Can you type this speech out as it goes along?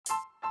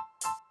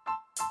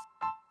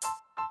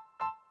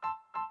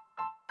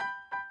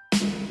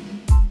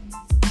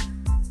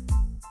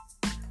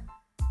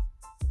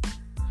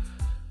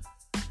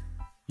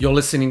You're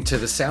listening to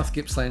the South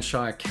Gippsland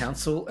Shire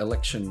Council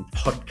Election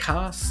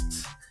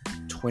Podcast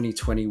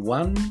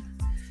 2021.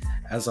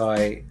 As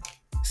I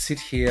sit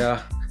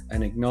here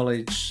and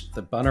acknowledge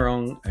the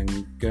Bunurong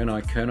and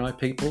Gurnai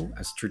people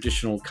as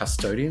traditional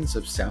custodians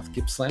of South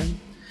Gippsland,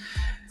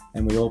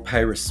 and we all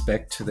pay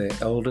respect to their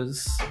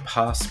elders,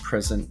 past,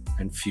 present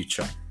and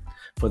future,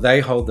 for they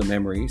hold the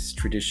memories,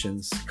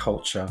 traditions,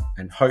 culture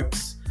and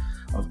hopes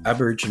of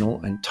Aboriginal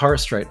and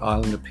Torres Strait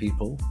Islander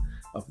people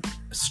of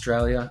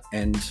Australia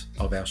and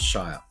of our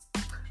Shire.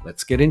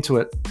 Let's get into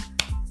it.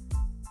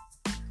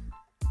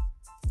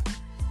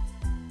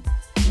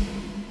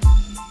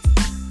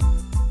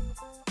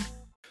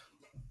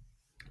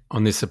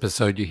 On this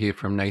episode, you hear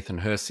from Nathan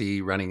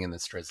Hersey, running in the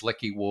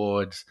Strzelecki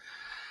ward.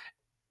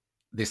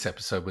 This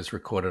episode was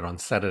recorded on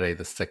Saturday,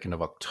 the 2nd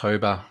of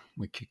October.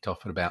 We kicked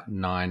off at about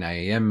 9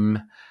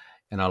 a.m.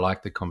 And I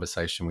like the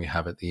conversation we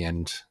have at the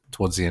end,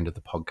 towards the end of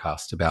the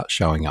podcast, about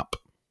showing up.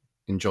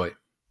 Enjoy.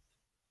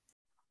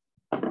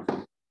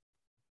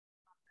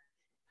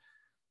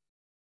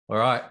 All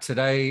right,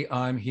 today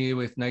I'm here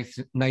with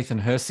Nathan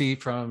Hersey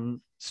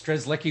from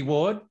Strzelecki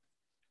ward.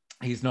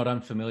 He's not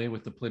unfamiliar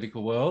with the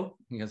political world.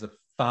 He has a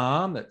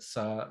farm that's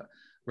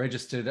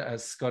registered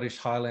as Scottish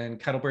Highland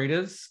cattle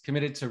breeders,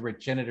 committed to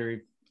regenerative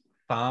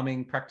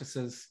farming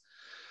practices,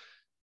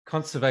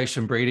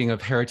 conservation breeding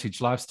of heritage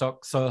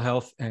livestock, soil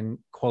health and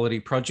quality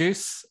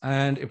produce.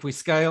 And if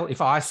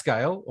I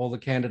scale all the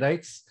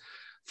candidates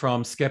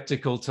from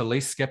skeptical to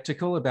least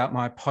skeptical about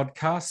my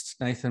podcast,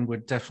 Nathan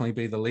would definitely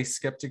be the least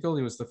skeptical.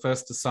 He was the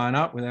first to sign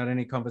up without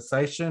any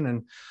conversation.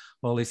 And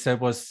all he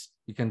said was,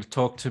 you can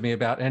talk to me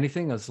about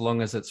anything as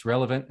long as it's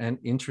relevant and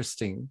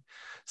interesting.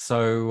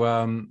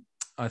 So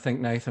I thank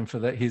Nathan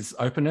for his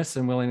openness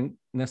and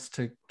willingness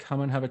to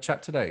come and have a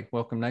chat today.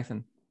 Welcome,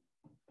 Nathan.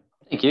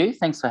 Thank you.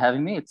 Thanks for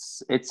having me.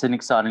 It's an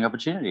exciting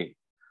opportunity.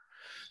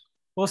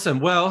 Awesome.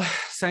 Well,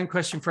 same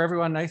question for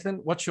everyone, Nathan.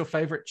 What's your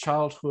favourite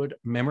childhood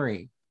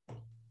memory?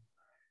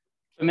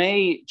 For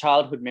me,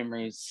 childhood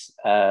memories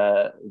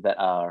that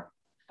are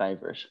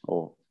favourite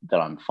or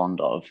that I'm fond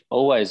of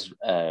always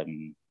are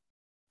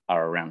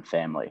around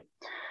family.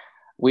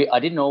 I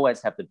didn't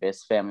always have the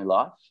best family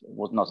life.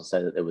 Well, not to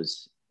say that it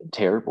was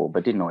terrible,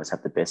 but didn't always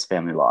have the best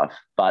family life.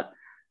 But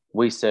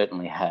we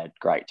certainly had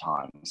great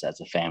times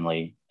as a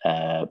family.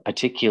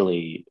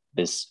 Particularly,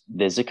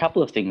 there's a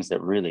couple of things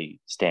that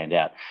really stand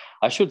out.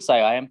 I should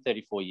say I am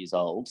 34 years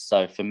old,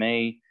 so for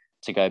me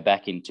to go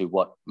back into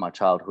what my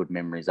childhood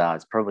memories are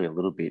is probably a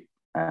little bit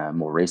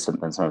more recent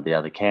than some of the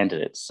other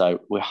candidates. So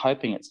we're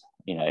hoping it's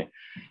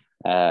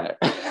we're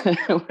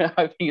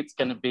hoping it's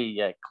going to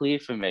be clear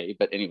for me.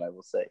 But anyway,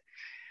 we'll see.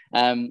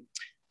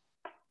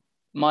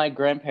 My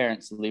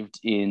grandparents lived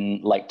in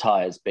Lake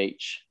Tyers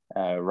Beach,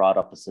 right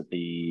opposite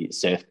the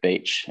surf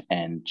beach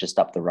and just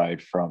up the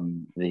road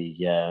from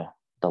the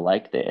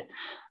lake there.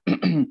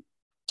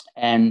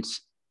 And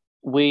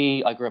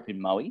I grew up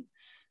in Maui,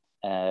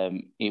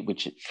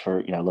 which for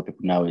a lot of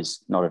people know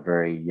is not a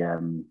very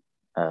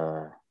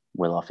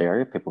well-off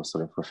area. People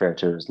sort of refer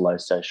to it as low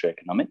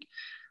socioeconomic.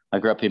 I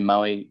grew up in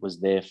Maui,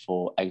 was there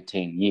for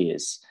 18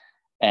 years.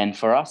 And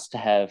for us to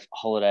have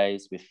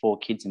holidays with 4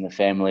 kids in the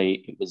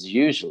family, it was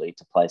usually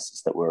to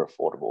places that were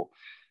affordable.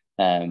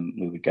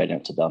 We would go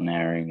down to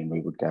Balnarring and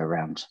we would go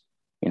around,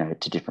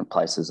 to different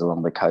places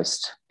along the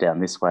coast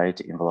down this way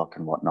to Inverloch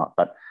and whatnot.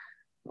 But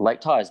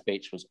Lake Tyers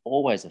Beach was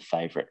always a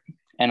favourite.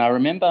 And I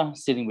remember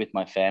sitting with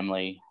my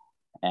family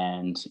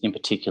and in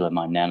particular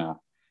my nana,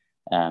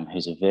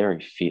 who's a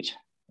very fit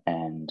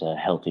and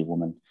healthy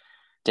woman,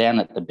 down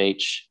at the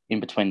beach in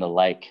between the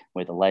lake,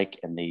 where the lake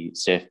and the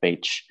surf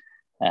beach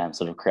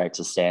sort of creates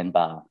a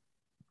sandbar,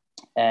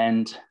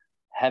 and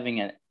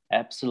having an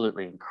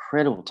absolutely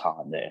incredible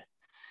time there,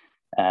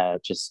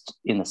 just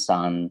in the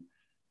sun,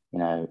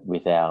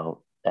 with our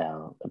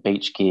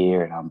beach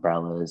gear and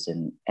umbrellas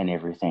and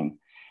everything.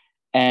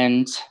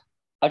 And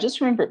I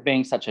just remember it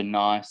being such a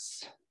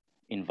nice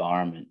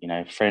environment,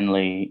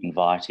 friendly,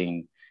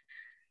 inviting.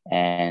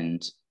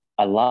 And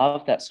I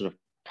love that sort of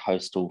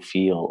coastal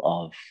feel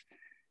of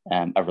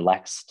a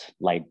relaxed,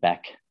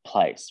 laid-back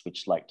place,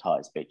 which Lake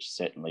Tyers Beach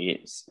certainly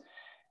is.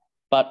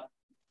 But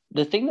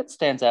the thing that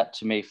stands out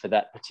to me for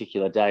that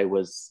particular day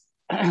was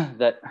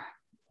that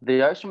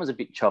the ocean was a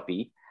bit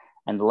choppy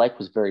and the lake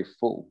was very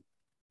full.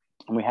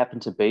 And we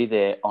happened to be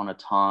there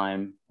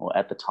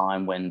at the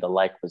time when the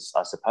lake was,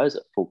 I suppose,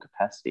 at full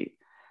capacity.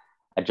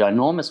 A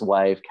ginormous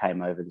wave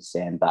came over the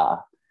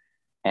sandbar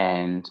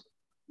and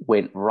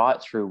went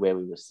right through where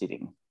we were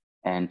sitting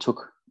and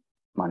took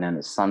my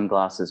nana's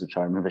sunglasses, which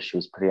I remember she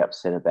was pretty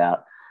upset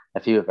about, a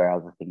few of our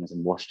other things,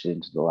 and washed it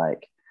into the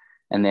lake.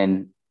 And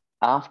then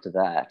after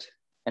that,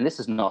 and this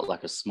is not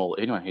like a small,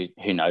 anyone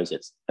who knows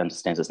it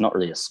understands it's not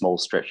really a small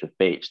stretch of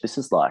beach. This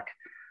is like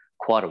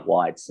quite a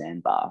wide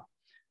sandbar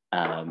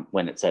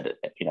when it's at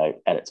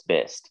its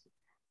best.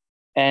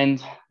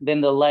 And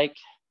then the lake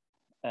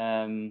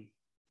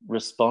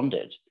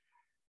responded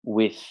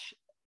with,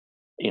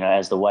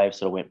 as the wave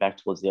sort of went back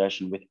towards the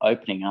ocean, with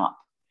opening up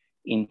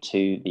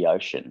into the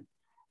ocean.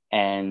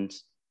 And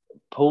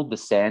pulled the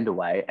sand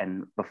away,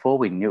 and before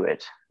we knew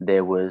it,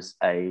 there was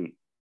a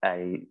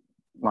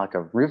like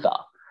a river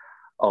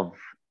of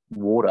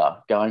water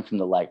going from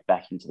the lake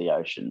back into the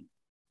ocean.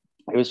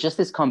 It was just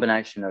this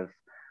combination of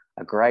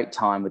a great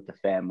time with the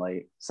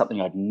family, something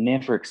I'd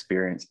never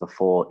experienced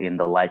before in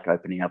the lake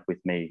opening up with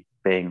me,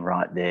 being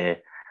right there,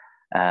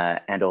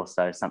 and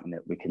also something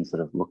that we can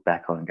sort of look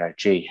back on and go,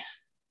 gee,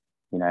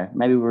 you know,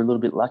 maybe we're a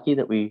little bit lucky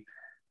that we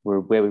were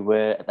where we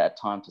were at that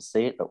time to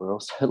see it, but we're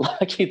also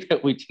lucky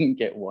that we didn't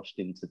get washed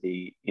into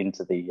the you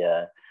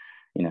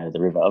know, the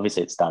river.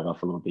 Obviously, it started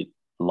off a little bit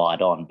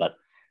light on, but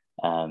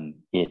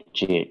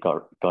it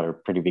got a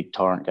pretty big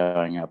torrent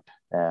going up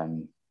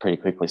pretty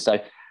quickly. So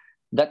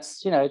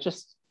that's, you know,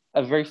 just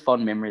a very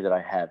fond memory that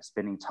I have,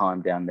 spending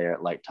time down there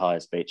at Lake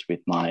Tyers Beach with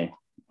my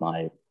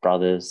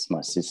brothers,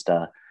 my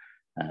sister,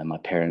 my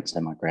parents,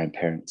 and my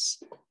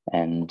grandparents.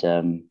 And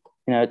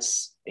you know,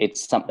 it's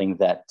something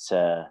that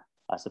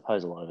I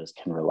suppose a lot of us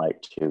can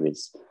relate to,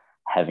 is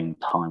having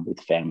time with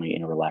family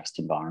in a relaxed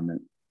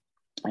environment,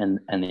 and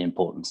the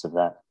importance of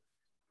that.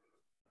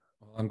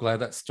 Well, I'm glad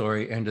that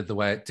story ended the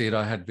way it did.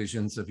 I had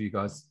visions of you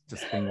guys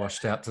just being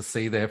washed out to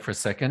sea there for a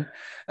second.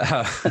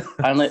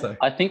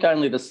 I think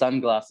only the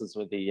sunglasses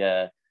were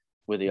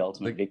the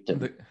ultimate victim.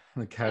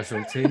 The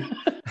casualty.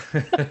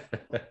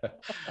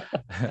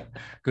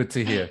 Good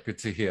to hear. Good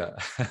to hear.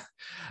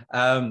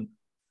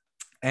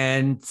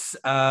 And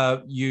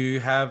you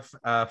have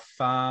a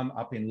farm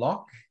up in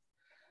Loch.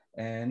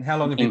 And how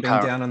long have you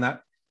been down on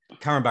that?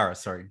 Currambara,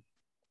 sorry.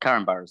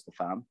 Currambara is the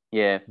farm.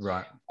 Yeah.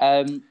 Right.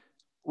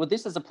 Well,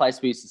 this is a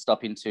place we used to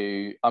stop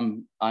into.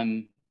 I'm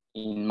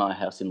in my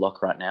house in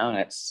Loch right now, and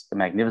it's a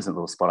magnificent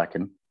little spot. I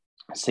can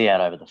see out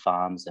over the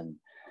farms, and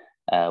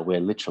we're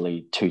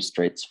literally 2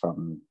 streets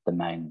from the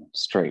main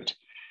street.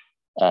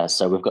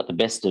 So we've got the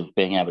best of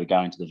being able to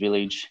go into the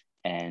village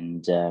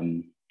and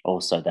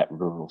also that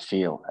rural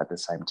feel at the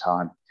same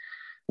time.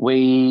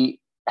 We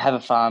have a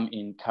farm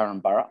in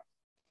Currambara.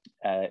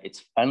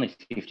 It's only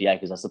 50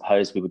 acres. I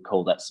suppose we would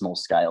call that small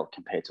scale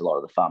compared to a lot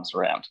of the farms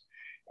around.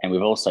 And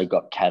we've also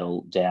got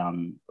cattle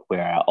down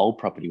where our old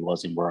property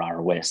was in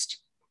Warrara West.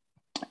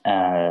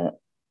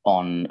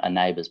 On a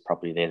neighbour's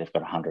property there, they've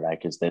got 100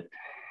 acres that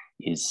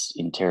is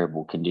in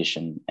terrible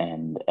condition,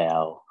 and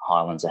our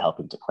Highlands are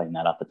helping to clean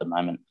that up at the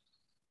moment.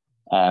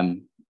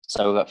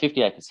 So we've got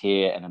 50 acres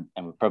here, and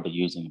we're probably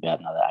using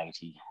about another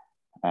 80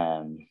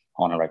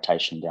 on a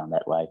rotation down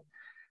that way.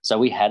 So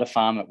we had a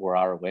farm at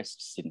Warrara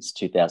West since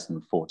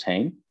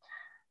 2014.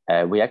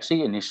 We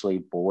actually initially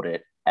bought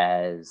it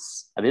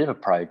as a bit of a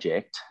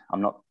project.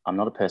 I'm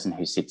not a person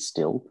who sits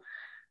still.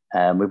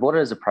 We bought it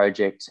as a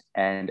project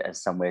and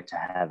as somewhere to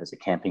have as a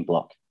camping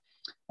block.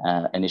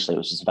 Initially, it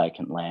was just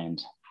vacant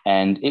land,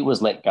 and it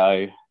was let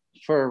go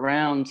for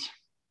around,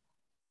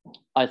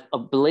 I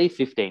believe,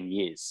 15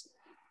 years.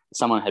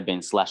 Someone had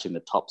been slashing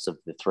the tops of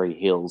the 3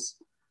 hills,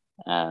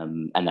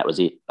 and that was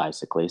it,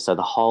 basically. So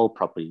the whole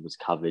property was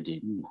covered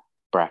in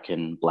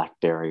bracken,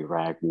 blackberry,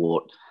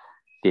 ragwort,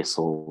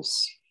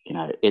 thistles. You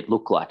know, it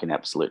looked like an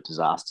absolute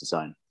disaster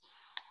zone.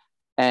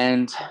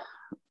 And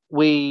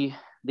the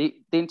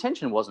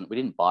intention wasn't, we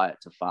didn't buy it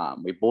to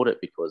farm. We bought it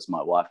because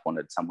my wife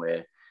wanted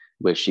somewhere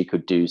where she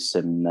could do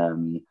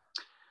some,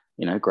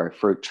 you know, grow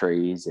fruit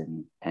trees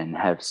and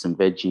have some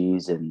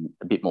veggies and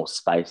a bit more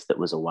space that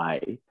was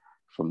away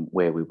from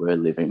where we were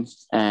living.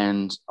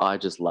 And I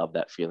just love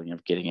that feeling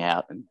of getting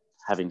out and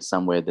having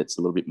somewhere that's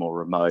a little bit more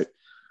remote,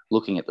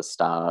 looking at the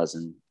stars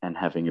and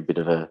having a bit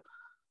of a,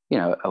 you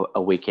know,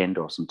 a weekend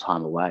or some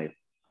time away.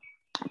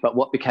 But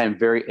what became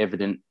very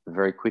evident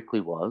very quickly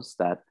was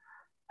that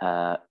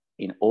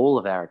in all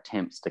of our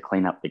attempts to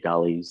clean up the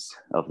gullies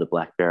of the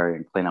blackberry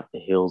and clean up the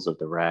hills of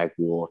the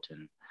ragwort,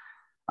 and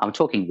I'm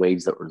talking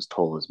weeds that were as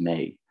tall as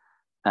me,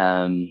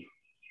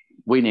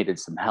 we needed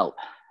some help.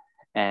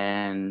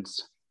 And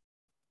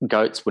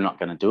goats were not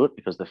going to do it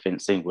because the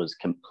fencing was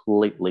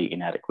completely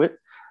inadequate.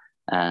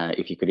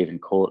 If you could even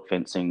call it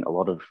fencing,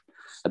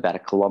 about 1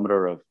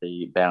 kilometre of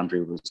the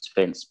boundary was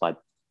fenced by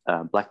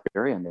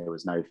blackberry, and there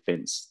was no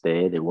fence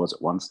there. There was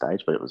at one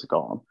stage, but it was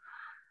gone.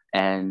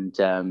 And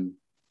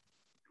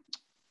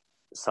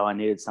so I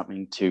needed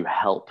something to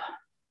help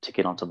to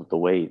get onto the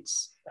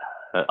weeds.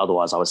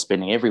 Otherwise, I was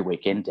spending every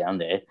weekend down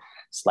there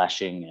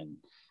slashing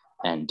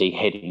and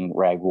deheading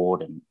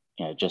ragwort, and,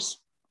 you know, just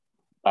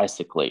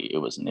basically it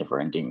was a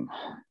never-ending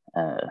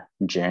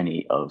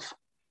journey of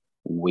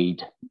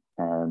weed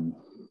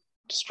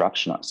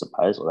destruction, I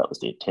suppose, or that was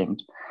the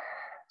attempt.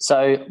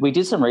 So we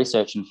did some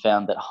research and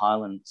found that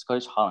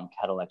Scottish Highland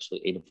cattle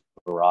actually eat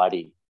a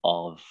variety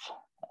of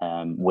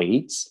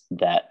weeds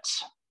that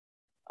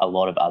a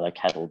lot of other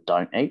cattle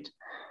don't eat.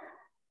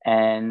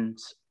 And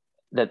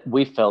that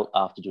we felt,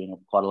 after doing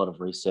quite a lot of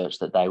research,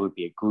 that they would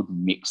be a good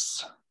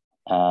mix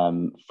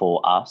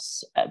for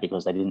us,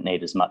 because they didn't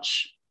need as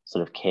much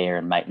sort of care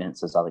and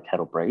maintenance as other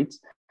cattle breeds,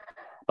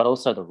 but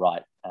also the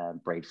right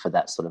breed for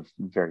that sort of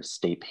very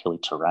steep, hilly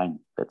terrain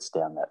that's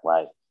down that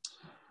way.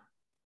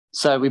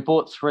 So we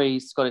bought 3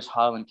 Scottish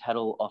Highland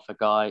cattle off a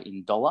guy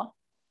in Dollar,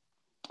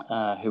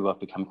 who I've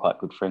become quite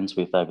good friends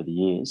with over the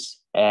years.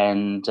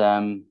 And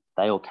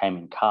they all came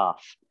in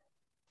calf,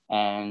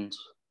 and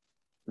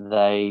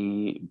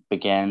they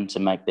began to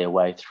make their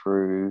way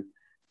through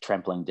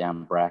trampling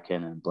down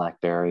bracken and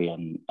blackberry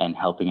and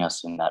helping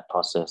us in that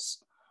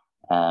process.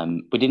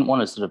 We didn't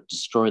want to sort of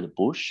destroy the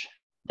bush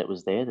that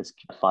was there. There's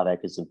 5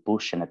 acres of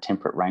bush and a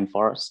temperate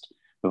rainforest.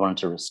 We wanted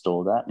to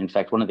restore that. In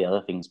fact, one of the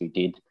other things we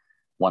did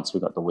once we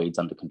got the weeds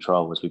under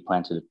control was we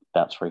planted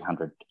about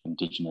 300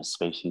 Indigenous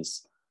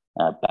species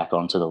back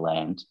onto the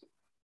land.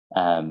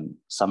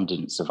 Some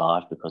didn't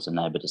survive because a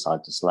neighbour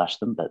decided to slash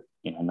them, but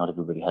not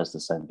everybody has the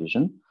same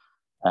vision.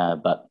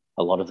 But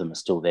a lot of them are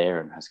still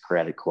there and has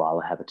created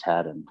koala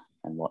habitat and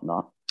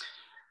whatnot.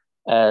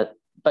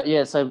 But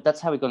yeah, so that's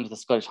how we got into the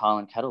Scottish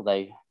Highland cattle.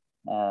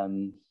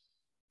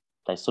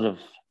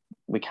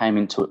 We came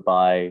into it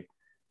by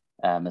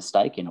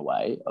mistake in a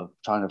way of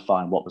trying to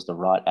find what was the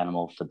right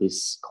animal for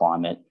this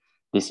climate,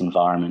 this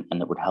environment,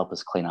 and that would help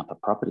us clean up a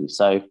property.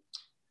 So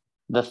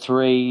the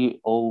 3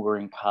 all were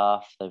in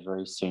calf. They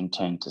very soon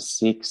turned to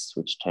 6,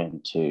 which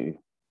turned to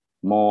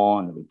more,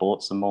 and then we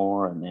bought some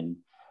more and then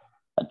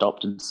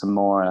adopted some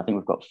more. And I think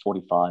we've got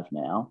 45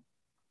 now.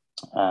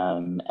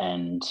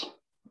 And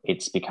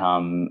it's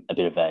become a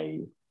bit of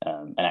an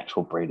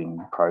actual breeding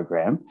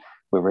program.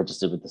 We're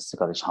registered with the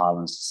Scottish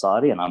Highland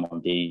Society, and I'm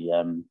on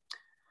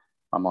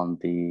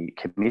the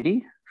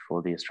committee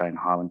for the Australian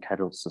Highland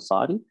Cattle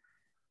Society,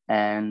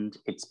 and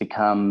it's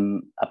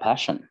become a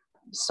passion.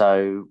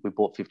 So we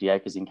bought 50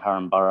 acres in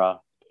Currumborough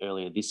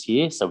earlier this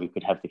year so we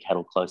could have the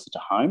cattle closer to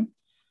home,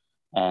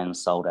 and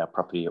sold our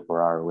property at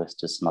Warara West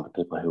to some other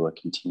people who are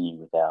continuing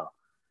with our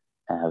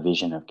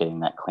vision of getting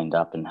that cleaned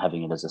up and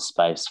having it as a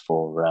space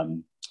for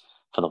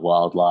the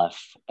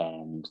wildlife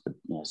and the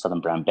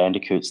southern brown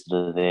bandicoots that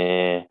are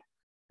there,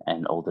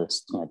 and all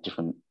this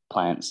different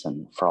plants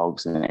and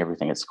frogs and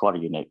everything. It's quite a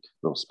unique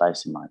little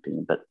space in my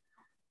opinion. But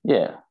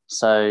yeah,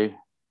 so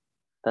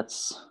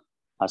that's,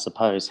 I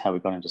suppose, how we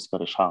got into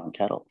Scottish Highland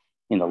cattle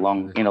in a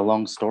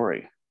long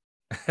story.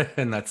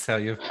 And that's how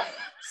you've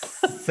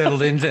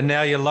settled in, and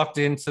now you're locked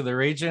into the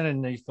region,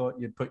 and you thought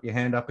you'd put your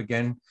hand up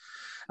again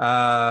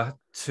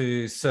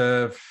to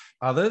serve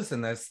others.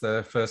 And that's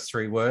the first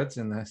 3 words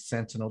in the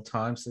Sentinel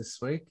Times this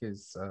week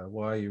is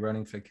why are you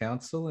running for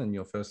council? And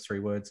your first 3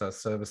 words are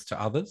service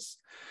to others.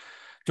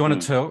 Do you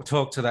want to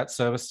talk to that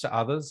service to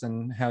others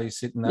and how you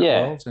sit in that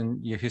world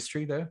and your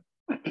history there?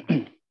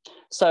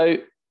 So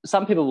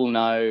some people will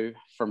know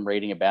from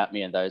reading about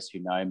me, and those who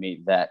know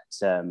me, that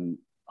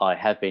I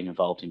have been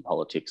involved in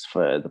politics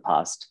for the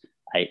past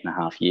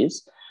 8.5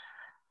 years.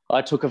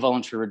 I took a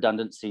voluntary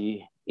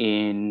redundancy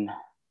in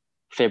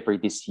February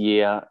this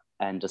year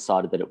and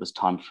decided that it was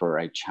time for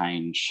a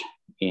change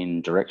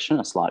in direction,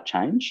 a slight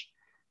change.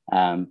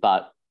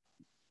 But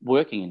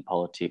working in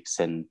politics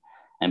and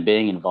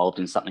being involved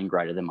in something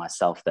greater than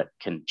myself that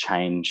can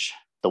change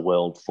the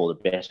world for the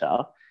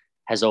better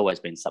has always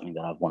been something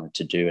that I've wanted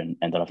to do and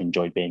that I've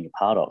enjoyed being a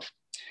part of.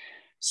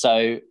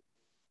 So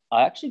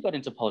I actually got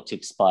into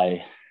politics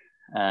by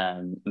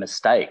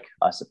mistake,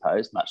 I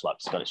suppose, much like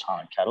Scottish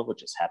Highland cattle, which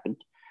just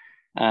happened.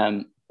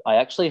 I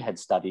actually had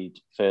studied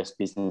first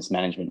business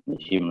management and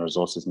human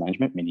resources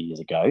management many years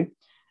ago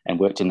and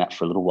worked in that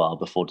for a little while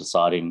before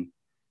deciding,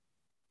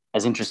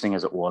 as interesting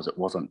as it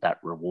wasn't that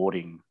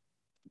rewarding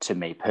to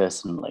me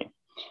personally.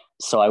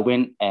 So I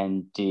went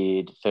and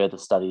did further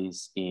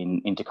studies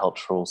in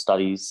intercultural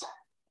studies,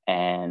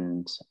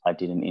 and I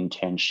did an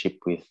internship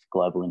with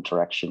Global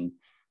Interaction,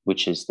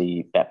 which is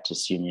the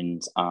Baptist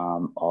Union's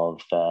arm of,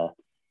 their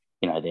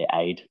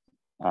aid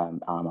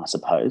arm, I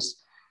suppose.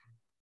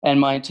 And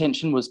my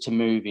intention was to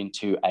move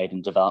into aid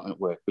and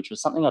development work, which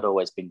was something I'd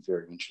always been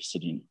very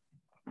interested in.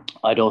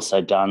 I'd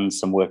also done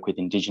some work with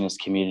Indigenous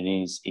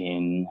communities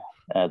in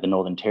the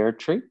Northern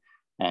Territory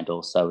and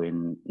also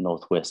in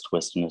Northwest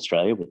Western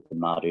Australia with the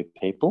Māori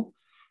people.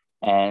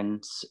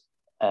 And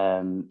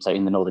so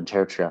in the Northern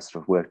Territory, I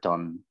sort of worked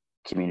on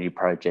community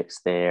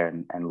projects there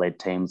and led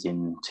teams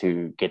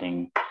into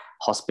getting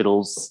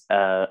hospitals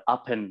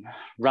up and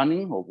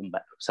running, or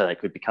so they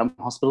could become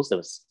hospitals. There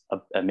was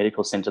a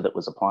medical centre that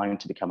was applying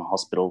to become a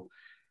hospital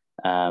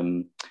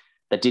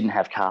that didn't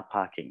have car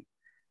parking,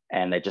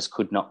 and they just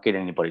could not get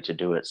anybody to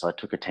do it. So I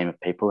took a team of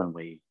people and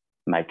we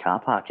made car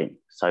parking.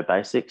 So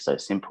basic, so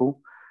simple,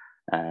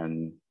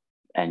 and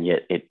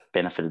yet it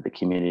benefited the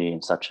community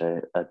in such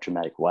a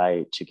dramatic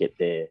way to get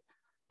their,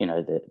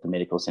 the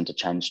medical centre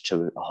changed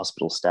to a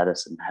hospital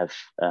status and have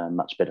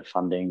much better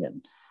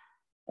funding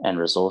and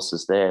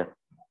resources there.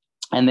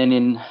 And then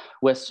in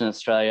Western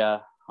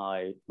Australia,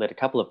 I led a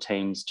couple of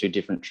teams to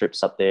different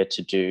trips up there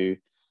to do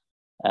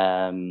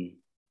build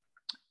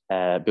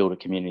a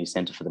community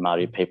centre for the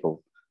Māori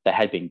people. They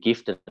had been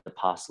gifted a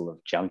parcel of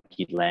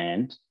junky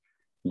land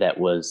that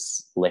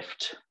was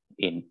left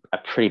in a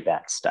pretty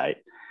bad state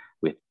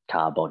with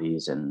car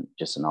bodies and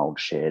just an old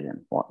shed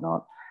and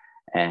whatnot.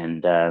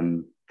 And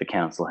the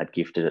council had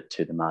gifted it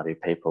to the Māori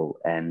people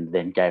and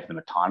then gave them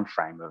a time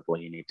frame of, well,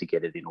 you need to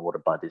get it in order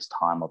by this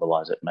time,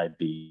 otherwise it may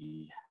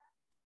be,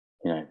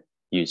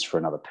 used for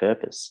another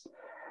purpose.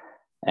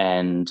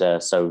 And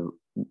so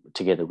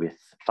together with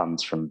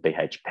funds from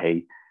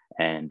BHP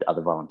and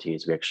other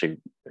volunteers, we actually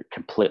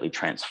completely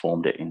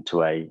transformed it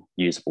into a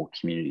usable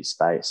community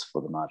space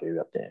for the Mardu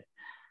up there.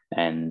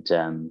 And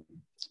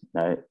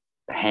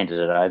handed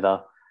it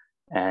over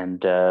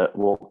and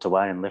walked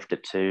away and left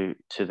it to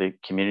the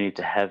community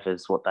to have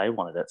as what they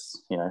wanted.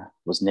 It's,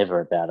 was never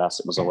about us.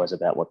 It was always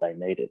about what they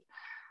needed.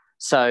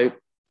 So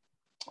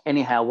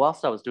anyhow,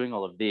 whilst I was doing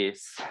all of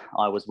this,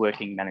 I was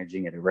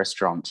managing at a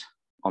restaurant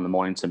on the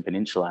Mornington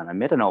Peninsula, and I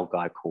met an old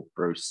guy called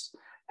Bruce,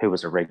 who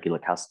was a regular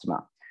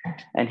customer.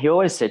 And he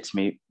always said to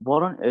me,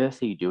 "What on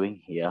earth are you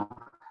doing here,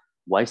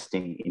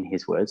 in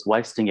his words,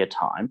 wasting your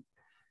time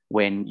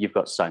when you've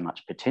got so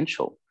much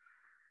potential?"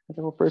 I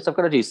said, "Well, Bruce, I've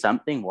got to do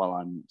something while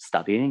I'm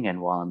studying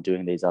and while I'm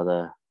doing these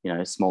other,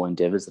 small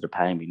endeavours that are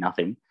paying me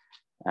nothing.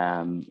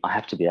 I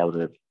have to be able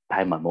to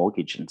pay my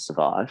mortgage and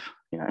survive,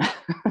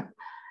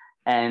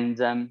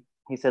 And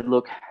he said,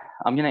 "Look,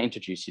 I'm going to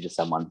introduce you to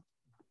someone.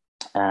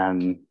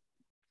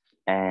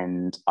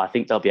 And I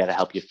think they'll be able to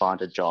help you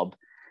find a job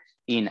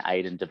in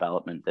aid and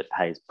development that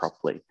pays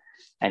properly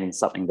and in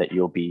something that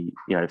you'll be,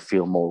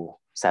 feel more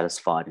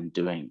satisfied in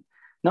doing."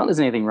 Not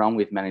there's anything wrong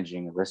with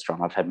managing a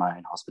restaurant. I've had my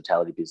own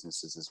hospitality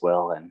businesses as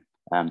well,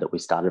 and that we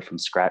started from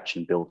scratch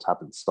and built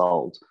up and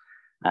sold.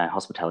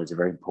 Hospitality is a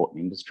very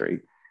important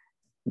industry.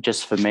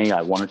 Just for me,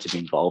 I wanted to be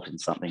involved in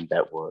something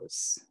that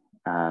was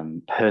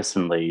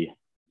personally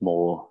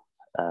more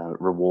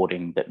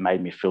rewarding, that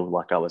made me feel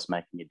like I was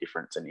making a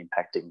difference and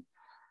impacting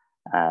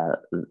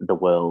the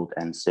world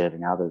and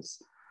serving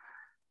others.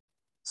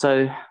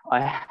 So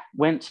I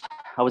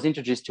was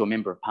introduced to a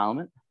member of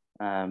parliament,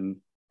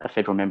 a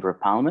federal member of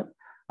parliament.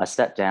 I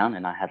sat down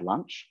and I had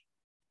lunch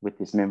with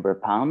this member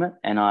of parliament,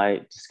 and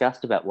I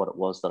discussed about what it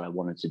was that I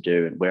wanted to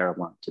do and where I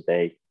wanted to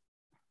be.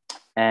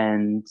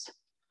 And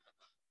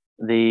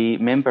the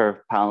member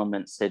of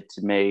parliament said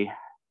to me,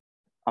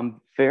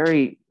 "I'm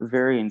very,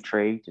 very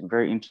intrigued and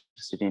very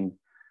interested in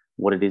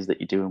what it is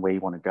that you do and where you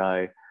want to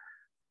go.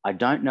 I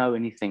don't know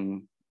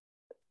anything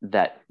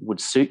that would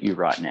suit you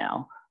right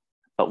now,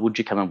 but would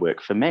you come and work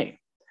for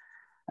me?"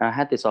 And I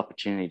had this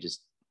opportunity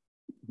just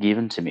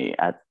given to me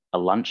at a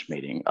lunch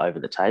meeting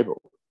over the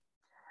table.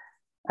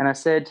 And I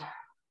said,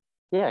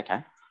 "Yeah,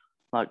 okay."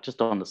 Like,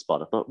 just on the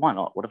spot, I thought, why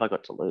not? What have I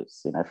got to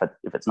lose?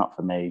 If it's not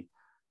for me,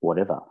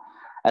 whatever.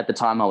 At the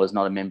time, I was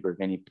not a member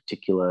of any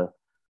particular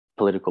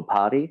political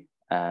party.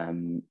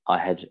 I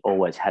had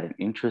always had an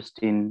interest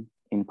in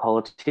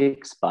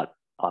politics, but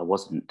I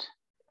wasn't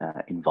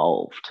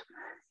involved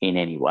in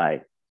any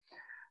way.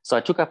 So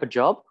I took up a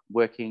job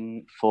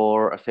working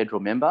for a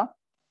federal member,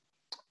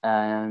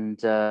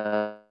 and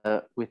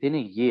within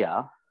a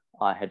year,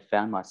 I had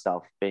found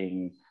myself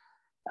being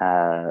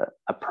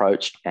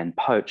approached and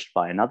poached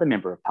by another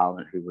member of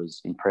parliament who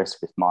was impressed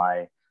with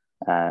my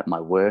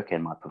work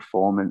and my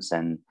performance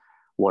and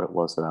what it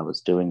was that I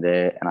was doing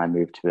there. And I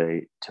moved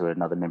to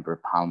another member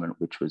of parliament,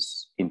 which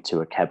was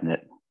into a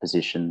cabinet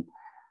position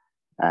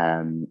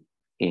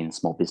in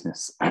small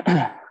business.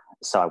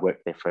 So I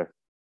worked there for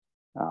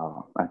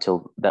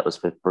until that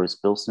was with Bruce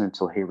Bilson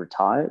until he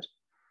retired.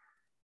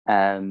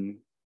 And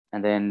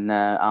then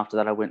after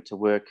that, I went to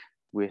work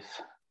with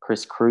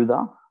Chris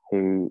Cruther,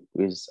 who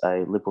is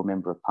a Liberal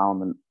member of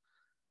parliament,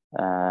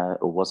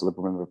 or was a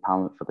Liberal member of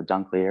parliament for the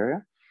Dunkley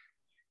area.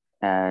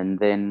 And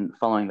then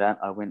following that,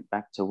 I went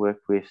back to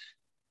work with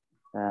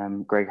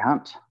Greg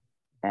Hunt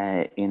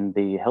in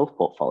the health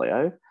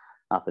portfolio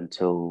up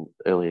until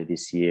earlier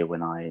this year,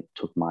 when I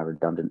took my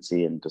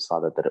redundancy and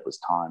decided that it was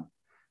time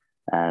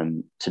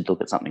to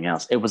look at something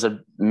else. It was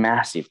a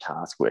massive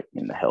task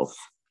working in the health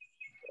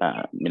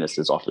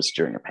minister's office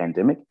during a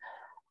pandemic.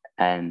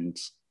 And,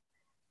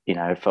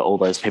 for all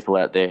those people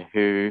out there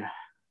who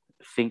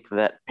think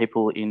that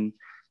people in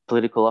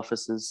political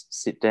offices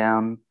sit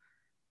down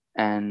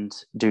and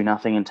do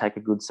nothing and take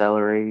a good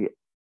salary,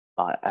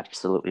 I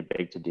absolutely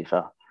beg to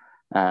differ.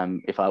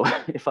 If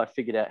I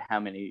figured out how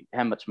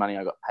much money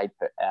I got paid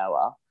per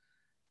hour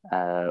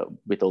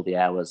with all the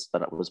hours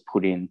that it was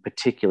put in,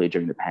 particularly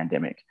during the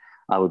pandemic,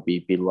 I would be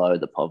below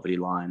the poverty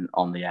line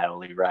on the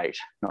hourly rate.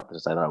 Not to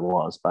say that I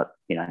was, but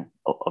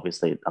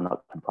obviously I'm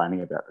not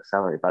complaining about the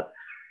salary, but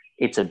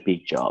it's a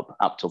big job,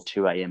 up till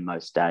 2 a.m.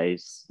 most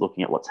days,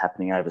 looking at what's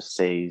happening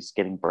overseas,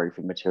 getting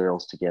briefing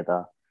materials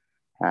together,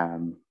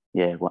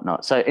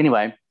 whatnot. So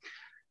anyway,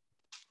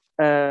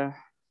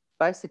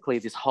 basically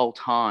this whole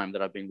time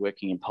that I've been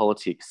working in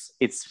politics,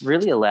 it's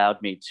really allowed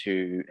me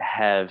to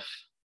have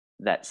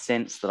that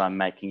sense that I'm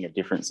making a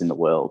difference in the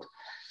world,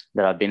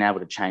 that I've been able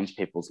to change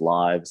people's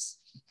lives,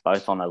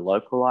 both on a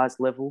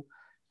localized level,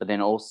 but then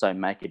also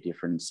make a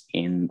difference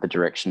in the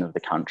direction of the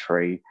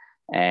country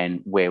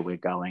and where we're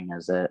going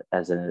as a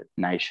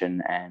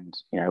nation, and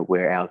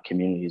where our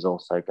community is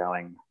also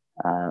going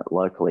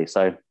locally.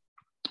 So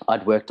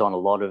I'd worked on a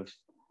lot of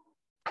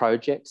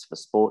projects for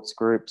sports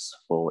groups,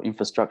 for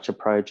infrastructure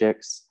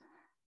projects.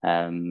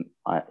 I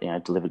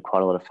delivered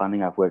quite a lot of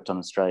funding. I've worked on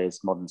Australia's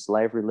modern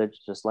slavery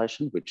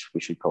legislation, which we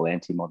should call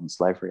anti-modern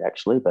slavery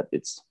actually, but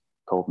it's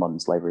called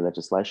modern slavery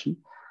legislation.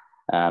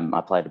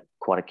 I played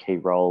quite a key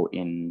role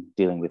in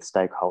dealing with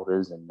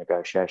stakeholders and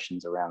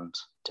negotiations around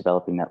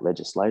developing that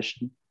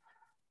legislation.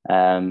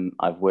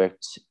 I've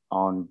worked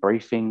on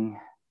briefing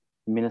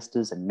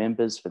ministers and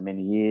members for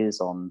many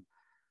years on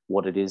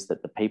what it is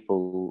that the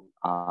people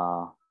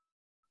are,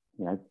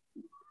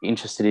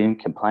 interested in,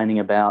 complaining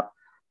about,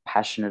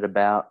 passionate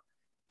about,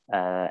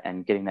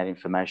 and getting that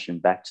information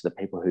back to the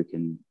people who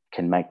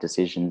can make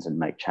decisions and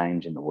make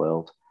change in the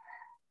world.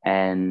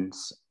 And,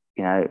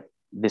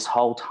 this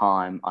whole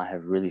time I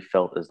have really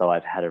felt as though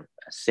I've had a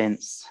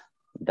sense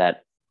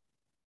that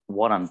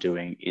what I'm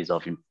doing is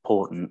of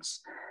importance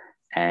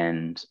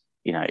and,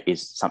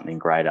 is something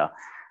greater.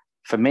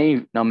 For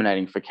me,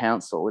 nominating for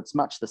council, it's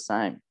much the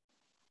same.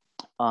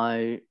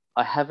 I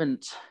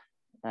haven't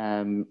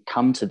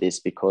come to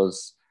this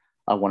because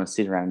I want to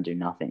sit around and do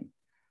nothing.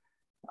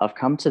 I've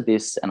come to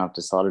this and I've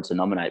decided to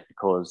nominate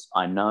because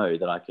I know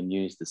that I can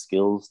use the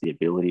skills, the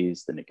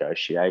abilities, the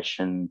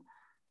negotiation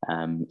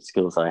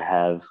skills I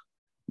have,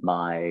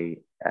 my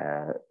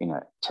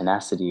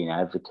tenacity and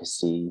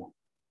advocacy.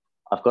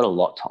 I've got a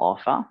lot to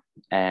offer,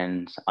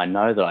 and I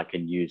know that I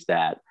can use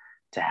that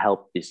to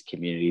help this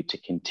community to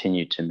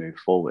continue to move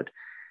forward.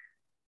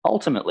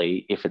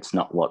 Ultimately, if it's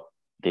not what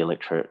the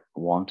electorate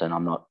want and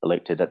I'm not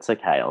elected, that's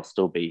okay. I'll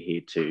still be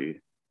here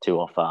to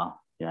offer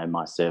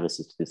my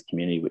services to this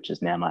community, which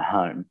is now my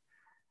home.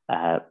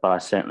 But I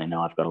certainly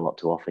know I've got a lot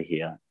to offer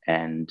here,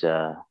 and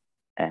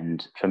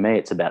for me,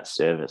 it's about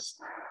service.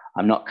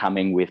 I'm not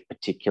coming with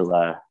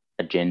particular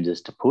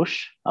agendas to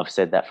push. I've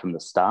said that from the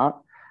start.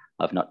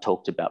 I've not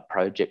talked about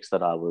projects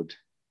that I would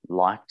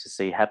like to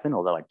see happen,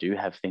 although I do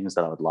have things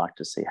that I would like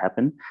to see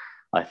happen.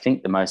 I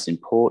think the most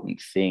important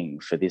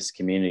thing for this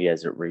community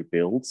as it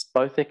rebuilds,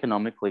 both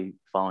economically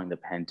following the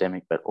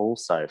pandemic, but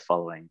also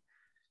following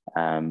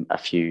a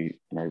few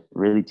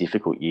really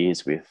difficult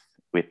years with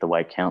the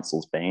way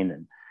council's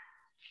been,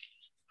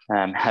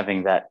 and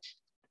having that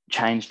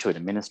change to an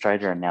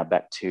administrator and now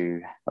back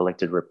to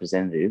elected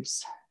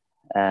representatives,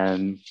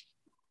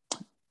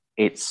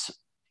 it's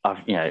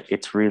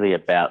really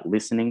about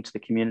listening to the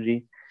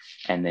community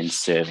and then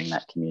serving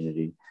that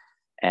community.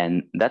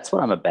 And that's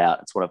what I'm about.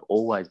 It's what I've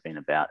always been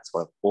about. It's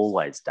what I've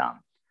always done,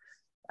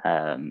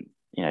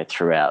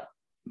 throughout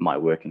my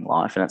working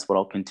life. And that's what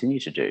I'll continue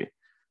to do.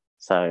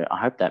 So I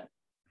hope that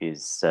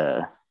is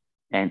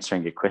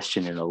answering your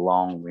question in a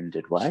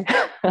long-winded way.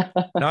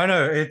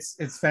 No,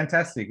 it's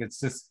fantastic. It's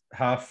just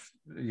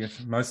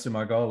most of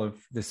my goal of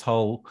this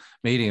whole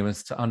medium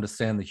is to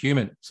understand the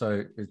human.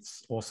 So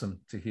it's awesome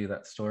to hear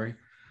that story.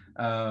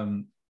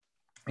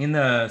 In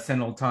the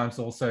Sentinel Times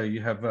also,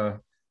 you have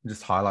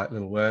just highlight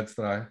little words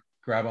that I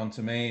grab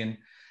onto me,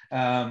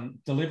 and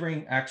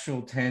delivering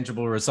actual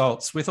tangible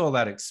results. With all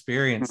that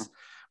experience,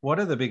 what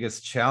are the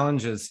biggest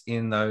challenges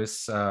in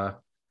those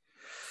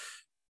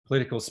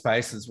political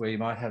spaces where you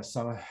might have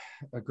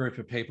a group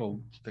of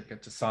people that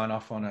get to sign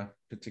off on a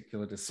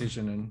particular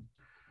decision and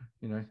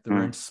the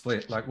room's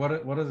split? Like what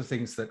are the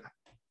things that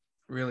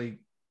really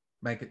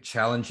make it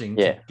challenging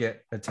to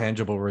get a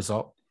tangible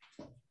result?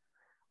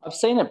 I've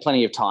seen it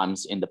plenty of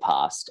times in the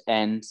past,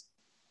 and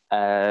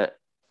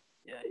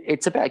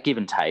it's about give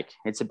and take.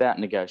 It's about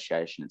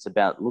negotiation. It's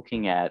about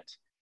looking at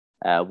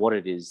what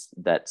it is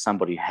that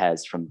somebody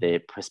has from their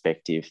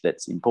perspective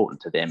that's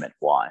important to them and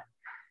why.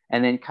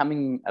 And then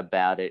coming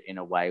about it in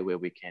a way where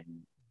we can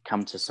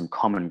come to some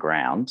common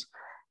ground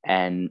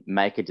and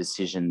make a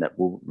decision that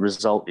will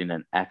result in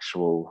an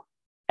actual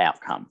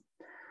outcome.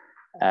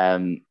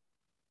 When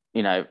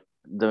I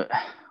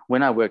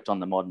worked on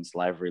the modern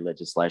slavery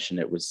legislation,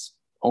 it was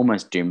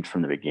almost doomed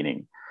from the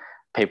beginning.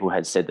 People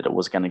had said that it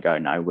was going to go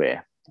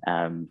nowhere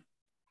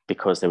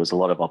because there was a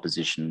lot of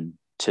opposition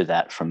to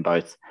that from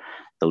both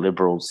the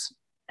Liberals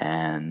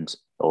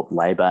or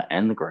Labor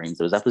and the Greens.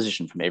 There was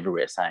opposition from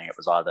everywhere saying it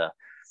was either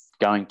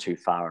going too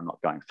far or not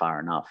going far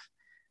enough.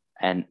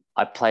 And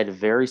I played a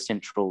very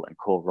central and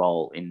core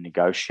role in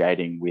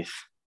negotiating with,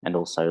 and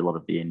also a lot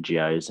of the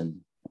NGOs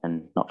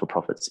and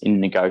not-for-profits, in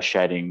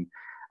negotiating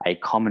a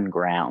common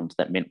ground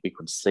that meant we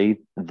could see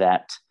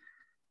that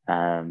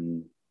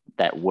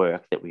that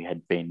work that we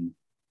had been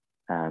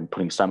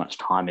putting so much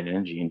time and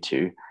energy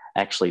into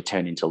actually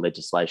turn into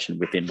legislation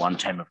within one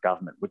term of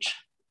government, which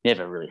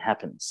never really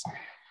happens.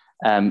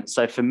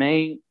 So for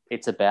me,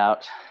 it's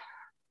about,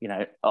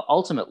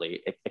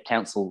 ultimately a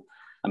council.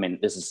 I mean,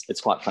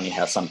 it's quite funny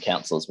how some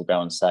councillors will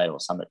go and say, or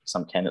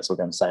some candidates will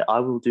go and say, I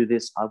will do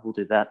this, I will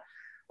do that.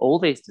 All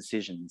these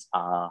decisions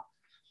are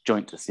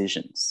joint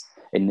decisions,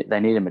 and they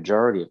need a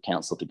majority of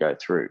council to go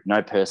through.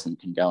 No person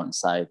can go and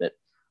say that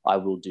I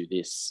will do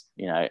this,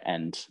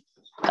 and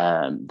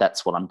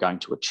that's what I'm going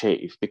to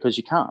achieve, because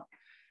you can't.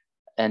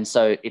 And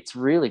so it's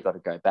really got to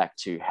go back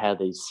to how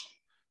these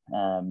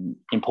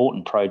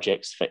important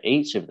projects for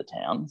each of the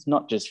towns,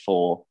 not just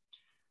for,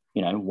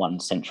 one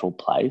central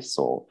place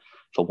or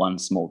for one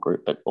small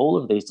group, but all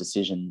of these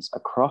decisions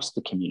across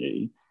the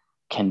community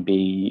can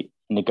be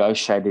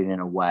negotiated in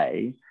a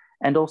way,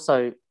 and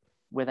also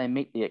where they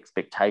meet the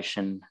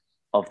expectation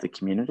of the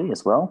community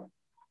as well.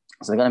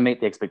 So they're going to meet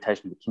the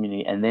expectation of the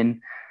community, and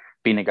then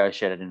be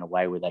negotiated in a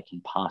way where they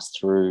can pass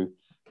through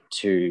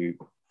to,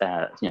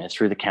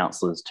 through the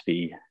councillors to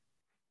be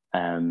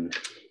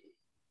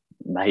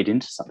made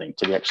into something,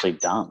 to be actually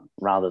done,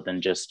 rather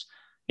than just,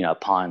 a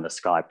pie in the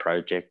sky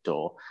project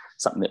or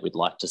something that we'd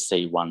like to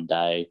see one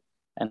day.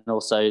 And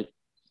also,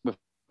 we've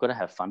got to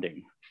have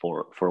funding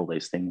for all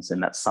these things,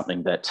 and that's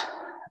something that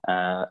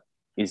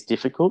is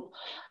difficult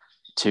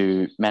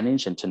to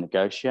manage and to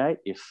negotiate.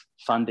 If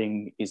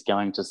funding is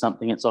going to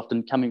something, it's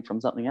often coming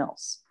from something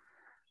else.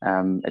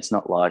 It's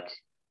not like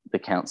the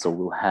council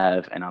will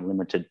have an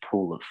unlimited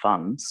pool of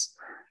funds,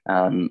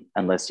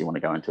 unless you want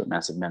to go into a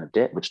massive amount of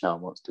debt, which no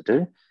one wants to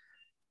do.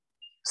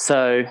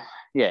 So,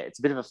 yeah, it's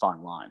a bit of a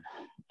fine line.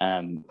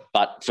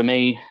 But for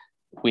me,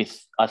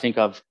 I think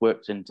I've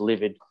worked and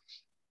delivered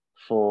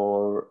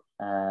for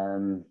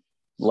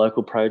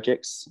local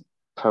projects,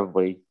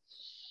 probably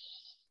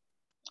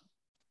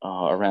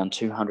around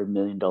 $200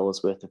 million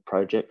worth of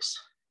projects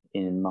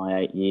in my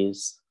 8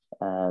 years.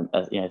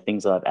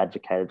 Things that I've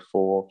advocated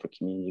for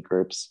community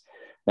groups.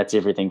 That's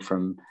everything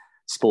from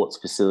sports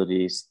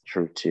facilities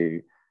through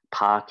to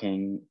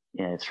parking,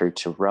 through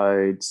to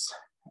roads,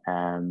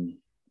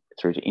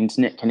 through to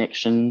internet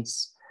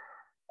connections,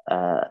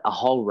 a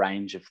whole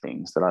range of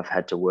things that I've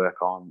had to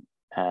work on,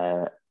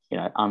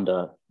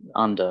 under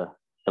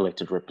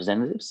elected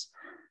representatives.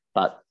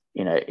 But,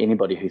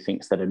 anybody who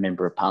thinks that a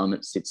member of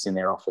parliament sits in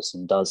their office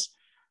and does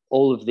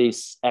all of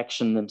this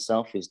action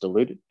themselves is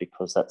deluded,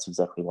 because that's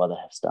exactly why they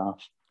have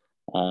staff.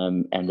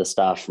 And the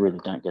staff really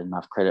don't get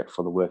enough credit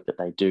for the work that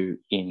they do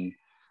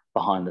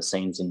behind the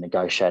scenes in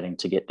negotiating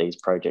to get these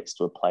projects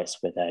to a place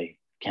where they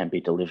can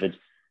be delivered,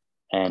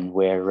 and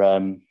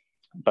where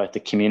both the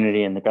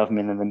community and the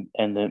government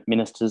and the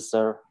ministers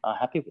are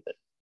happy with it.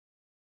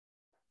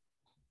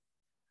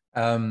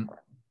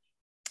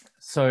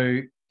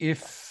 So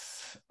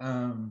if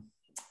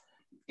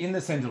in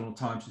the Sentinel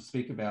Times you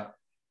speak about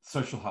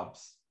social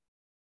hubs,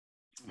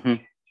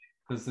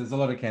 because there's a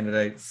lot of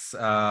candidates,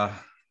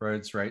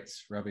 roads,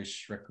 rates,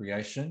 rubbish,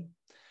 recreation.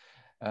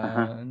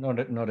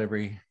 Not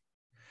every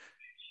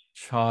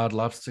child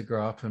loves to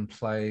grow up and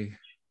play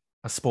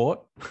a sport.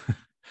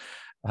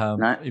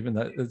 No. Even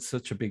though it's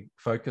such a big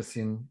focus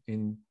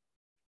in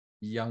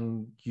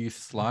young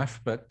youth's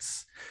life, but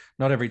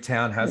not every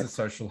town has a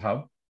social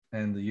hub,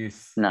 and the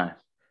youth. No,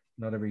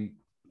 not every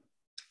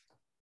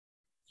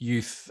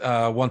youth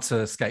wants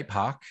a skate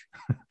park.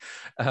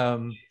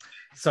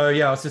 So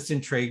yeah, I was just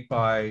intrigued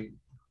by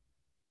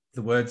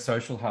the word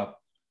social hub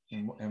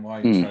and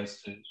why you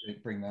chose to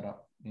bring that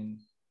up in.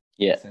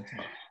 Yeah.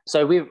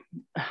 So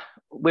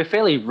we're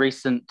fairly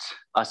recent,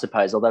 I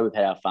suppose, although we've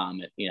had our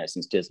farm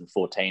since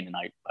 2014, and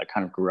I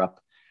kind of grew up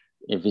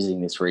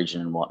visiting this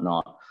region and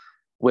whatnot.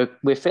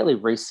 We're fairly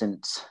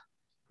recent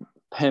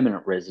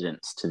permanent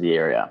residents to the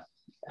area,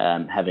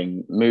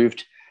 having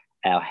moved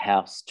our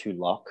house to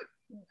Lock.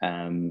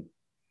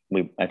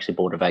 We actually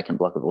bought a vacant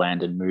block of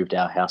land and moved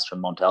our house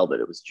from Mont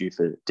Albert. It was due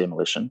for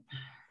demolition.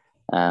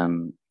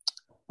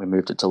 We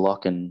moved it to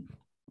Lock and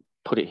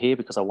put it here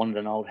because I wanted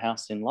an old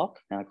house in Lock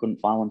and I couldn't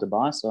find one to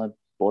buy, so I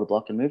bought a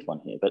block and moved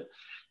one here. But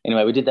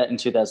anyway, we did that in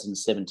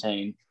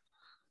 2017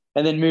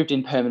 and then moved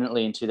in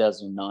permanently in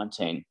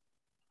 2019.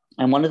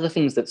 And one of the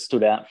things that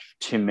stood out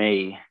to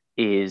me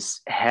is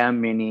how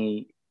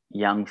many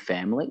young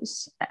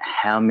families,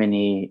 how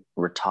many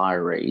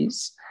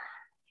retirees,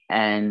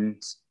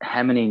 and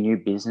how many new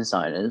business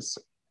owners,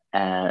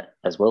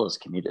 as well as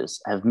commuters,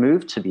 have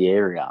moved to the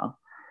area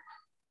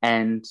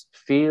and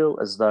feel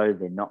as though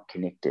they're not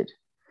connected.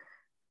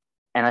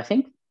 And I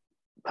think,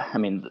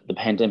 the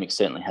pandemic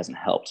certainly hasn't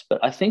helped,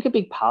 but I think a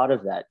big part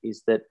of that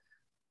is that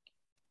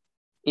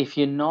if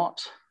you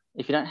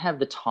don't have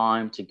the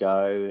time to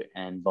go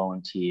and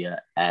volunteer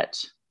at,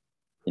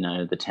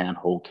 the town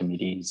hall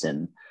committees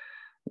and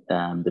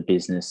the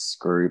business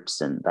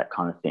groups and that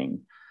kind of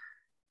thing,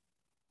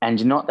 and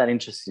you're not that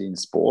interested in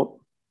sport,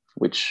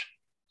 which,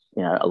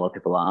 a lot of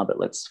people are, but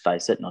let's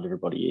face it, not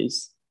everybody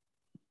is.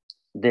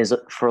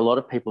 For a lot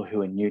of people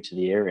who are new to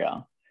the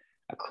area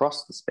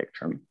across the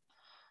spectrum,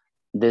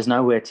 there's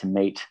nowhere to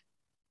meet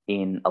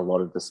in a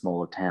lot of the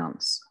smaller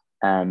towns.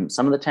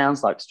 Some of the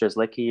towns like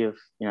Strzelecki have,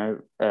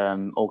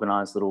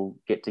 organised little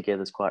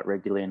get-togethers quite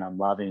regularly, and I'm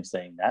loving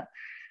seeing that.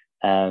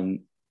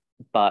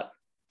 But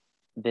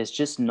there's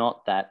just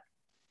not that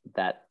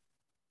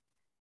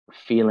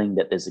feeling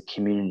that there's a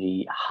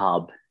community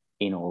hub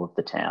in all of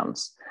the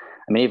towns.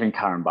 Even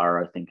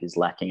Currumborough, I think, is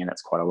lacking, and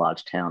it's quite a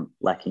large town,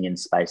 lacking in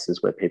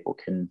spaces where people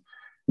can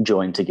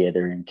join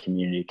together in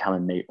community, come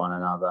and meet one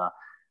another,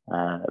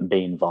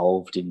 be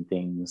involved in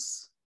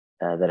things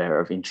that are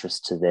of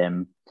interest to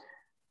them.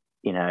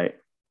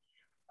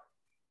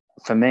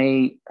 For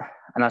me,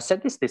 and I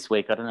said this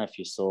week, I don't know if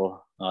you saw,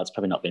 it's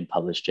probably not been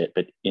published yet,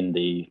 but in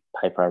the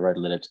paper I wrote a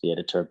letter to the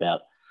editor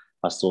about,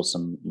 I saw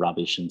some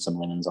rubbish and some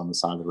linens on the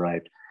side of the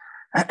road.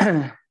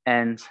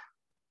 And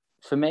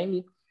for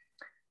me,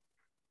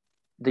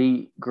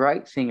 the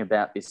great thing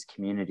about this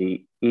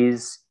community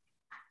is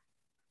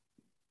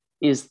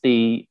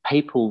the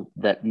people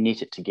that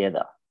knit it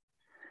together.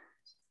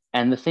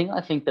 And the thing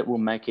I think that will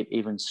make it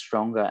even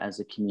stronger as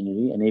a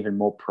community and even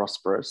more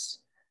prosperous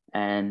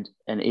and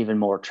an even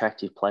more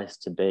attractive place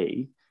to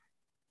be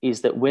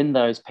is that when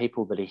those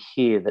people that are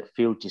here that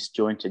feel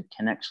disjointed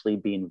can actually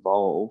be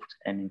involved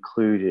and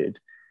included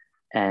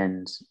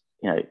and,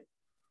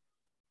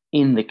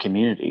 in the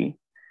community,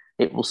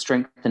 it will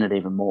strengthen it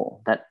even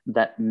more.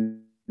 That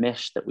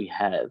mesh that we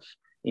have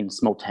in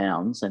small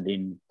towns and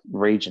in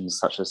regions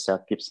such as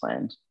South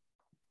Gippsland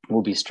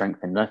will be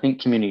strengthened. And I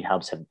think community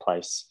hubs have a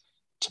place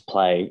to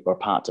play or a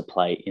part to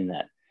play in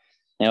that.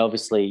 Now,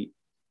 obviously,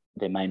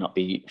 there may not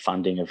be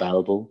funding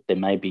available. There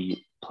may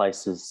be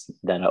places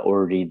that are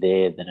already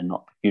there that are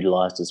not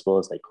utilised as well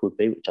as they could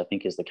be, which I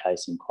think is the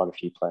case in quite a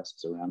few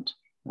places around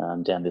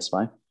down this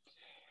way.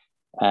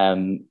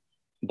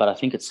 But I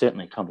think it's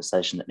certainly a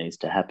conversation that needs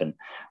to happen.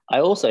 I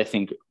also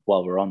think,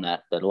 while we're on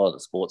that a lot of the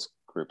sports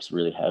groups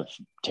really have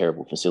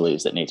terrible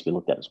facilities that need to be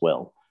looked at as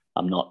well.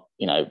 I'm not,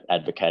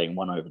 advocating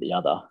one over the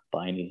other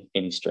by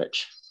any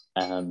stretch,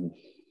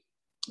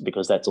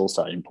 because that's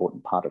also an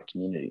important part of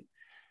community.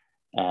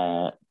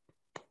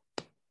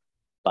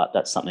 But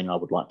that's something I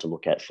would like to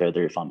look at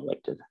further if I'm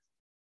elected.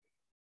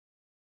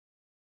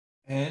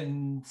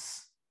 And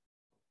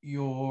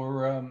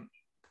your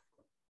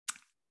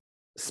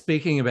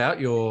speaking about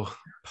your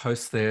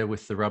post there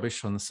with the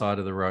rubbish on the side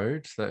of the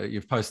road,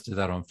 you've posted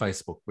that on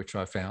Facebook, which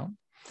I found.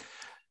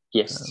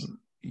 Yes.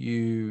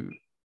 You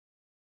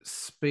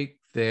speak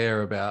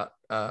there about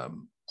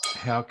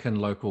how can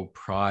local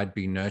pride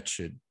be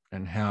nurtured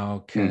and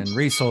how can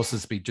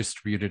resources be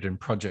distributed and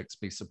projects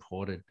be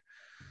supported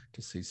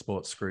to see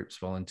sports groups,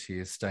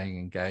 volunteers staying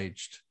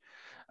engaged.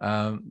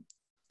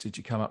 Did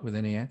you come up with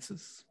any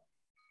answers?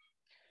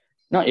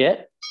 Not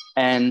yet.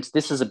 And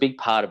this is a big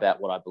part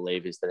about what I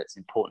believe is that it's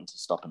important to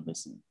stop and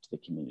listen to the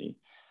community.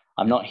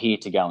 I'm not here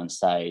to go and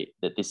say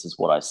that this is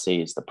what I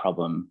see as the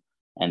problem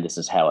and this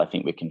is how I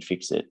think we can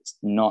fix it. It's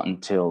not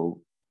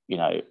until,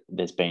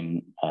 there's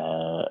been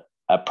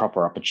a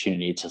proper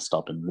opportunity to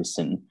stop and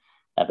listen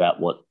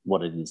about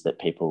what it is that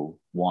people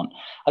want.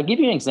 I'll give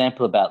you an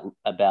example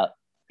about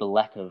the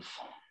lack of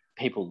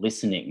people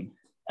listening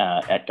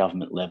at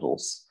government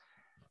levels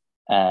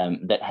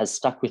that has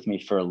stuck with me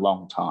for a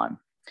long time.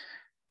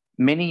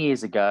 Many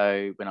years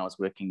ago, when I was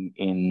working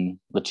in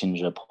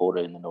Latinga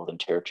Porter in the Northern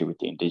Territory with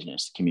the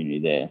Indigenous community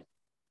there,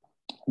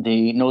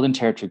 the Northern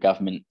Territory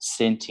government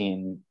sent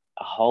in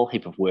a whole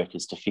heap of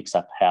workers to fix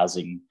up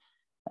housing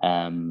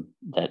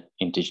that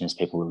Indigenous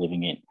people were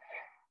living in.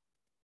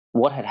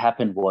 What had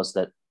happened was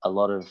that a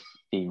lot of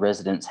the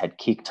residents had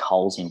kicked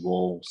holes in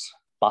walls,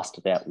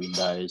 busted out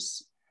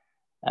windows,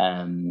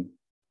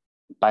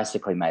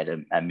 basically made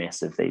a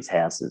mess of these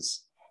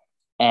houses.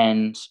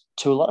 And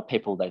to a lot of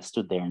people, they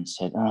stood there and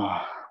said,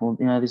 oh, well,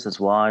 this is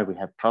why we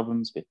have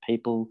problems with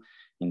people,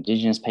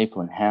 Indigenous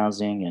people in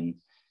housing, and,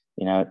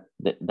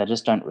 they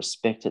just don't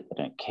respect it,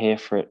 they don't care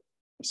for it,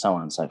 so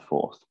on and so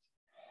forth.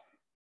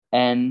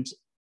 And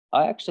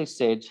I actually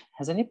said,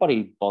 has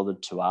anybody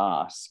bothered to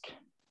ask,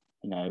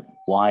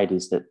 why it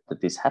is that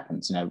this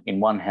happens? In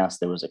one house,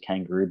 there was a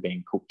kangaroo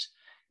being cooked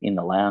in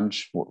the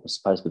lounge, what was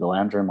supposed to be the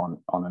lounge room,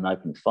 on an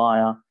open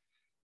fire.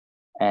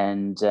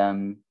 And,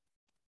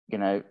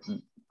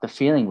 the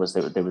feeling was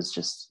that there was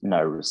just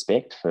no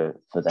respect for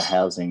the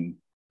housing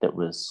that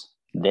was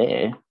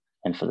there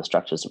and for the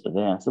structures that were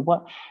there. I said,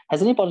 what,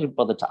 has anybody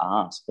bothered to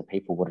ask the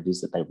people what it is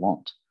that they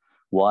want?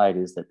 Why it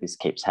is that this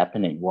keeps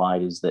happening? Why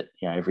it is that,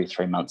 every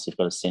 3 months you've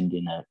got to send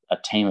in a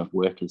team of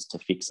workers to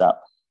fix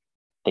up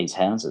these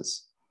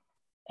houses?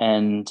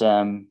 And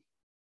the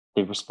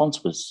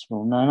response was,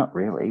 well, no, not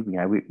really.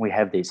 We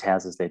have these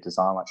houses, they're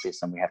designed like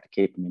this, and we have to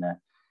keep them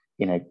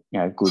in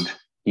a good,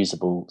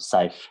 usable,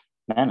 safe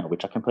manner,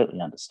 which I completely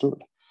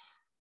understood.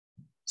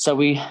 So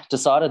we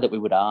decided that we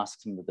would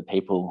ask some of the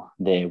people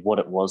there what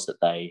it was that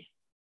they,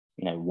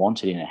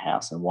 wanted in a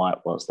house and why it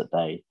was that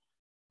they,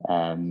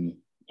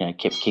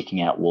 kept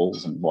kicking out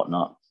walls and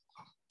whatnot.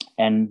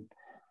 And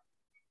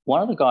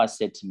one of the guys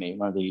said to me,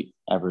 one of the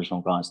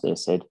Aboriginal guys there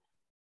said,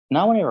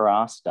 no one ever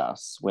asked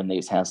us when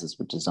these houses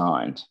were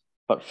designed,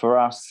 but for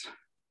us,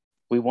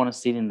 we want to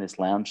sit in this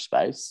lounge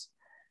space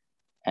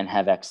and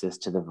have access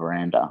to the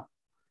veranda,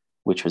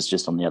 which was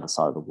just on the other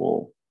side of the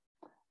wall.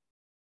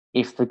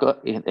 I think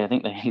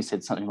that he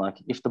said something like,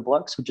 if the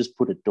blokes would just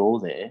put a door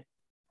there,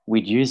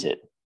 we'd use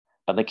it,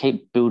 but they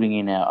keep building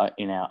in our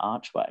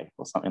archway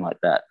or something like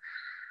that.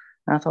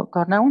 And I thought,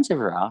 God, no one's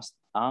ever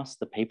asked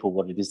the people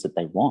what it is that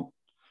they want.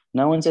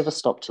 No one's ever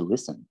stopped to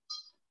listen.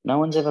 No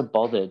one's ever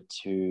bothered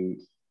to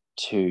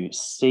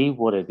see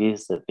what it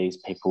is that these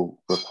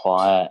people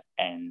require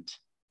and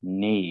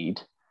need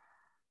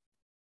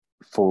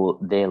for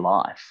their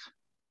life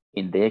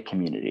in their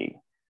community.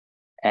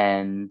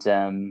 And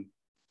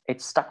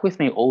it stuck with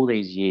me all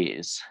these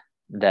years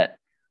that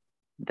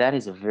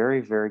is a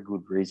very, very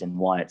good reason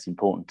why it's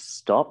important to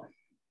stop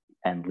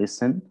and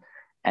listen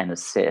and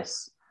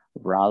assess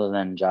rather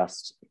than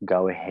just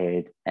go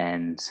ahead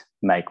and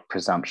make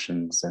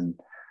presumptions and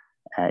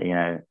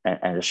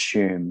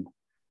assume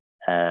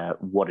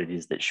what it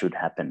is that should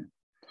happen.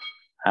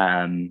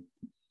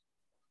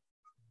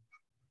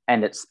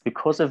 And it's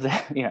because of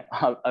the,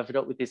 I've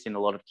dealt with this in a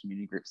lot of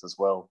community groups as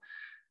well,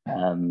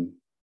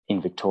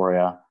 in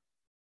Victoria.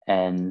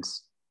 And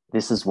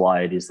this is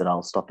why it is that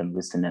I'll stop and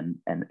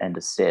listen and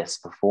assess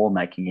before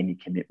making any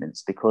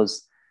commitments,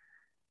 because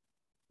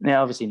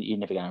now obviously you're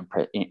never going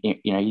to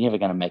you're never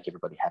going to make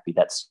everybody happy.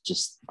 That's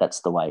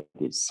the way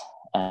it is.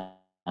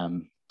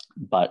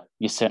 But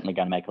you're certainly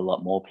going to make a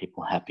lot more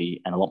people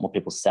happy and a lot more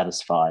people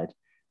satisfied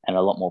and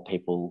a lot more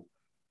people,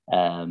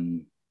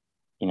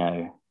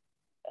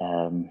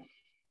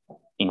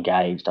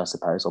 engaged, I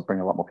suppose, or bring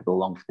a lot more people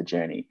along for the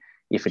journey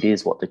if it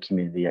is what the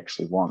community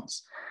actually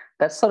wants.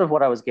 That's sort of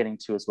what I was getting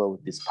to as well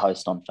with this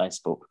post on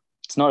Facebook.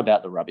 It's not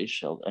about the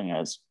rubbish.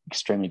 It's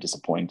extremely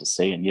disappointing to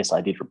see. And yes,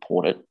 I did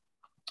report it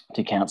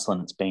to council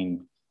and it's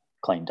been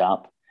cleaned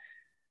up.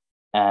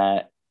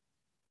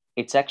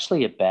 It's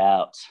actually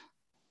about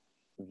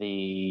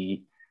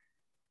the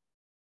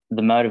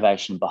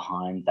motivation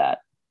behind that,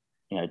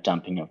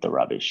 dumping of the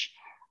rubbish.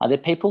 Are there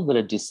people that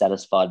are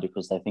dissatisfied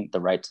because they think the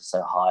rates are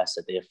so high,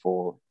 so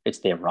therefore it's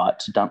their right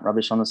to dump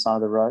rubbish on the side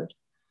of the road?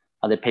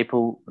 Are there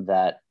people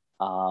that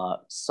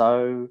are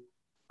so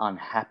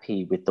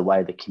unhappy with the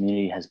way the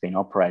community has been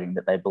operating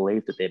that they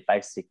believe that their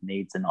basic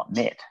needs are not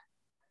met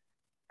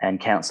and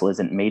council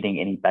isn't meeting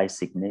any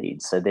basic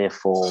needs? So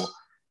therefore,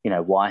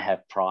 why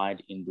have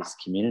pride in this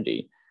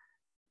community?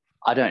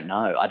 I don't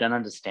know. I don't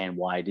understand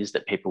why it is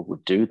that people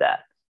would do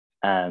that.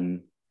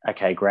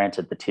 Okay,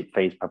 granted, the tip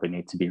fees probably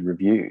need to be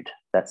reviewed.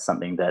 That's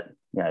something that,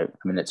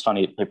 it's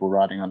funny that people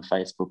writing on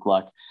Facebook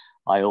like,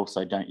 I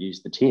also don't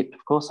use the tip.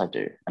 Of course I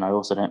do. And I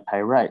also don't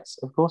pay rates.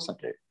 Of course I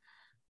do.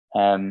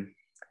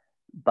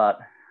 But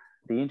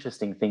the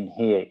interesting thing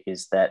here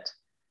is that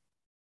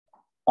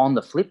on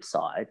the flip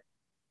side,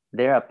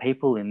 there are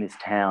people in this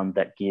town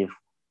that give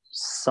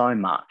so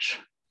much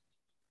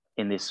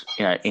in this,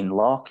 in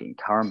Locke, in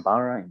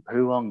Currumborough, in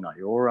Poowong,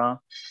 Nyora,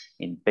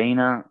 in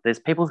Beena. There's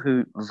people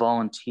who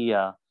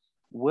volunteer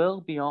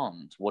well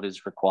beyond what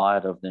is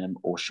required of them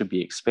or should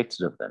be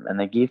expected of them, and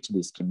they give to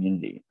this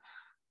community.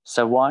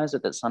 So why is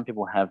it that some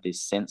people have this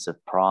sense of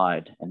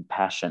pride and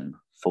passion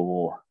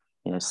for,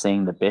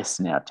 seeing the best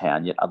in our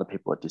town, yet other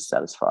people are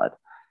dissatisfied?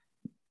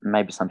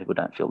 Maybe some people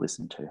don't feel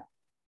listened to.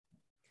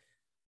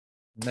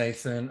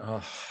 Nathan,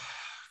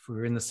 if we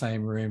were in the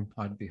same room,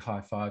 I'd be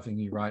high-fiving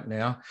you right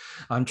now.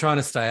 I'm trying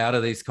to stay out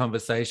of these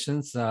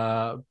conversations,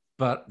 but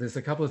there's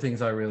a couple of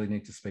things I really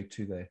need to speak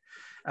to there.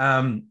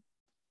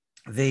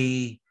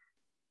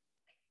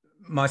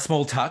 My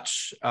small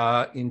touch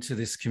into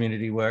this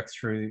community work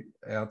through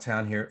our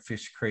town here at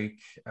Fish Creek,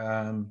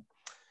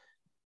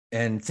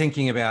 and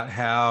thinking about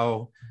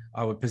how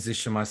I would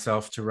position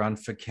myself to run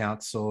for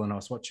council, and I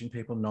was watching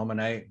people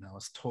nominate and I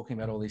was talking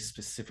about all these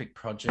specific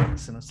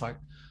projects, and it's like,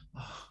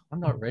 I'm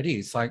not ready.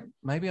 It's like,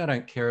 maybe I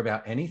don't care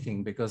about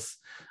anything because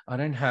I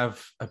don't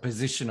have a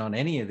position on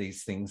any of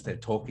these things they're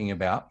talking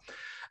about.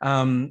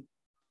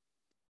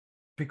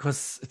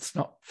 Because it's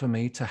not for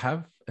me to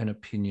have an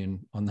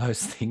opinion on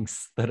those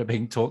things that are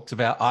being talked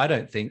about. I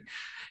don't think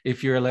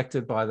if you're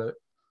elected by the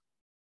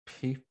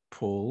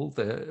people,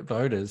 the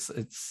voters,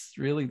 it's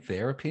really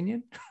their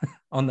opinion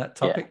on that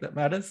topic that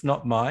matters,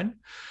 not mine.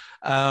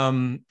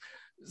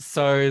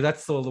 So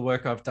that's all the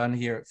work I've done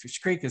here at Fish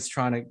Creek, is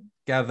trying to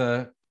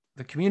gather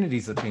the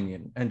community's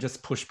opinion and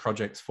just push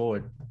projects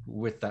forward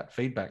with that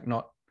feedback,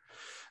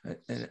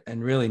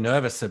 and really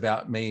nervous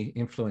about me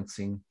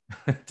influencing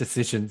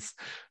decisions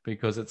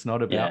because it's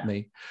not about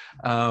me.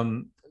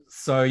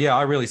 So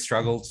I really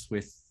struggled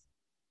with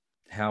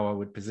how I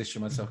would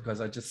position myself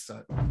because I just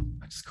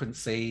couldn't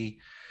see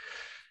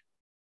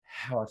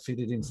how I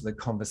fitted into the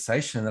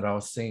conversation that I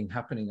was seeing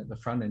happening at the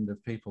front end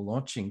of people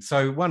launching.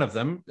 So one of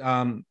them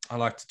I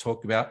like to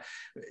talk about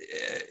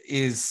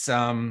is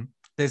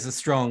there's a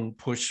strong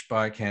push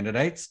by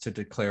candidates to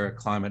declare a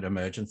climate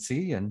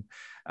emergency. And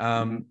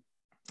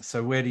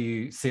so where do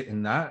you sit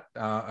in that?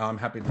 I'm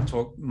happy to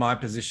talk. My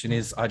position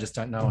is I just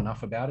don't know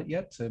enough about it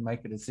yet to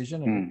make a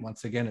decision. And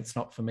once again, it's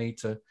not for me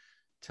to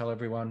tell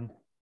everyone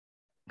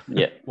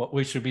what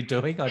we should be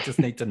doing. I just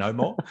need to know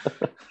more.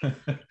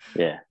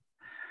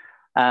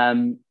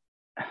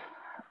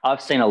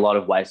 I've seen a lot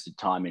of wasted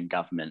time in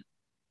government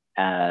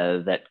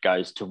that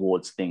goes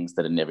towards things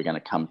that are never going to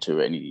come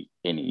to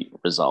any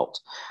result.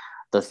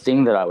 The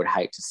thing that I would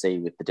hate to see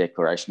with the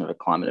declaration of a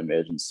climate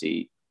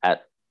emergency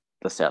at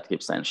the South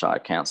Gippsland Shire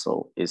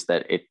Council is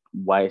that it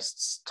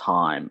wastes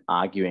time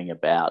arguing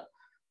about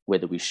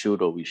whether we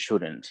should or we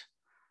shouldn't,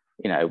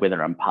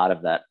 whether I'm part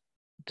of that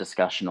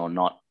discussion or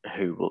not,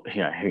 who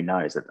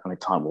knows, that only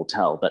time will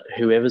tell. But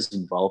whoever's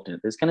involved in it,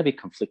 there's going to be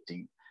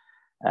conflicting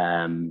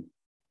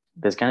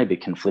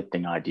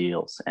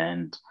ideals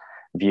and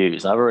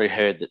views. I've already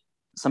heard that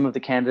some of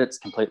the candidates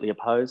completely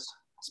opposed,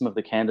 some of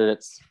the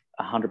candidates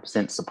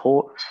 100%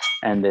 support,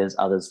 and there's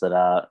others that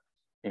are,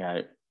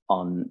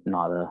 on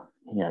neither,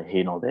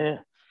 here nor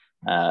there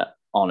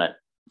on it.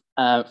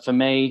 For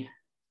me,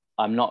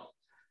 I'm not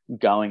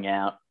going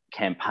out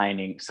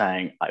campaigning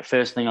saying,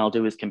 first thing I'll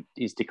do is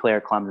declare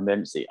a climate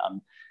emergency.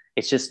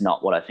 It's just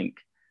not what I think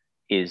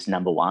is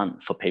number one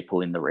for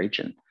people in the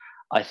region.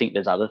 I think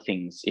there's other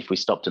things, if we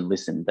stopped and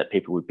listened, that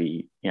people would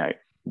be,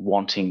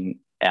 wanting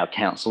our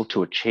council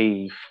to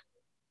achieve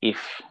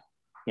if,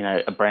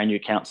 a brand new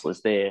council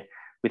is there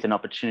with an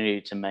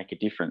opportunity to make a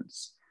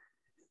difference.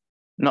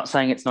 Not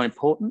saying it's not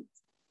important.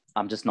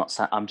 I'm just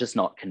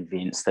not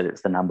convinced that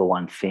it's the number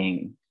one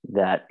thing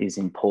that is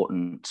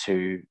important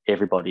to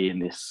everybody in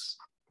this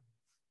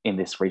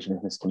region,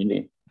 in this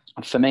community.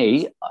 For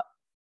me,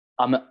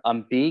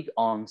 I'm big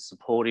on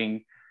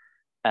supporting,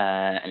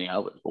 and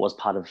I was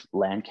part of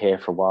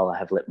Landcare for a while. I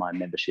have let my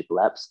membership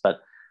lapse,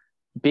 but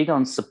big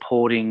on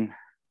supporting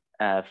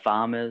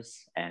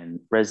farmers and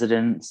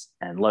residents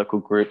and local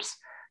groups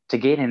to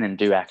get in and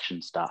do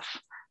action stuff,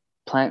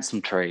 plant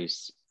some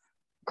trees,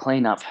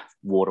 clean up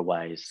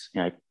waterways,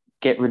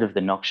 get rid of the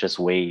noxious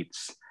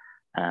weeds,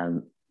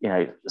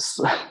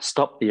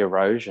 stop the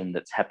erosion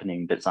that's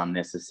happening that's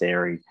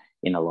unnecessary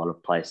in a lot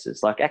of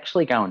places. Like,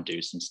 actually go and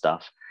do some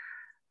stuff.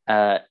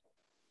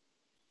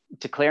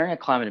 Declaring a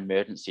climate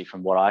emergency,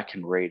 from what I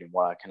can read and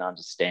what I can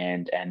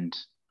understand, and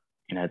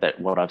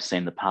that what I've seen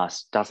in the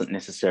past, doesn't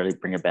necessarily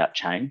bring about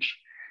change.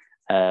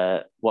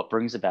 What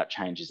brings about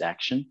change is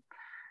action.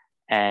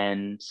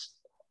 And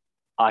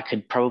I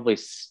could probably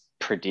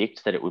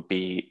predict that it would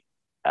be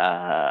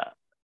a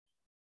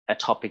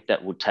topic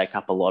that would take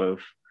up a lot of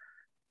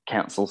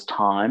council's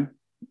time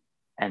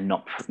and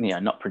not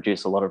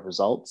produce a lot of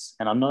results.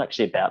 And I'm not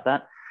actually about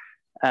that.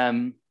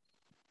 The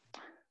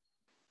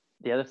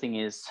other thing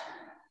is,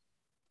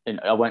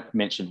 and I won't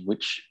mention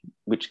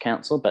which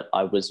council, but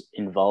I was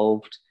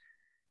involved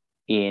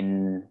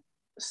in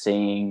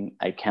seeing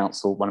a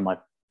council. One of my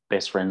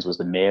best friends was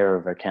the mayor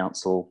of a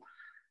council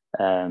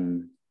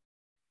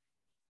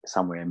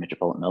somewhere in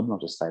metropolitan Melbourne, I'll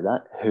just say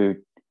that, who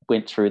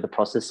went through the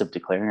process of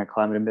declaring a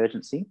climate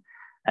emergency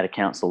at a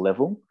council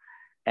level.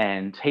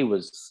 And he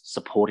was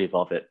supportive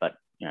of it, but,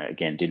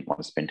 again, didn't want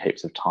to spend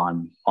heaps of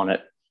time on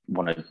it,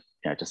 wanted,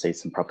 to see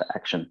some proper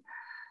action.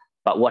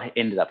 But what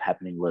ended up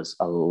happening was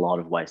a lot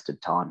of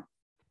wasted time.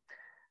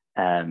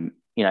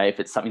 If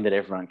it's something that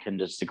everyone can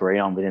just agree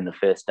on within the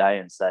first day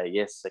and say,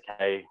 yes,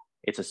 okay,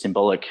 it's a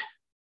symbolic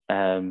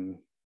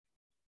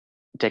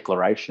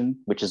declaration,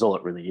 which is all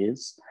it really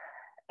is.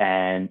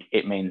 And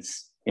it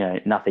means,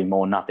 nothing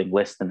more, nothing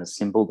less than a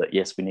symbol that,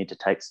 yes, we need to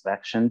take some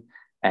action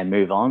and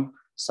move on,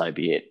 so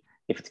be it.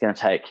 If it's going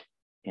to take,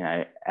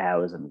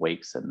 hours and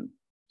weeks and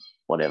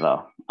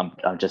whatever,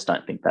 I just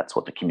don't think that's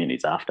what the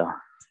community's after.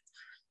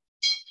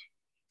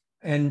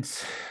 And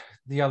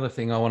the other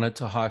thing I wanted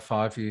to high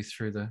five you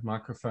through the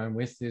microphone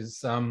with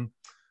is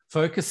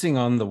focusing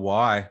on the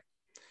why.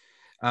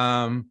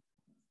 I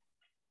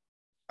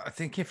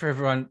think if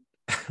everyone,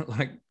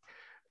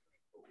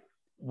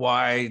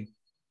 why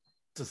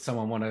does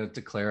someone want to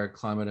declare a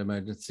climate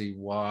emergency?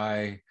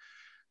 Why?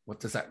 What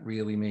does that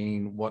really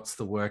mean? What's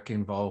the work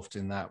involved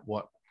in that?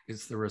 What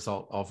is the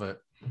result of it?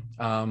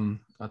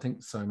 I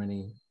think so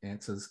many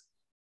answers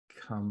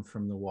come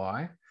from the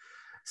why.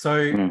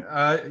 So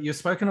you've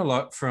spoken a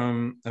lot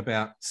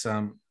about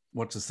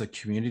what does the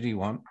community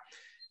want.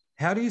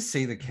 How do you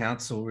see the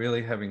council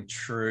really having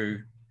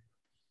true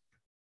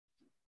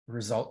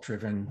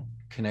result-driven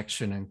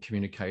connection and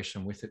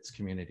communication with its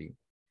community?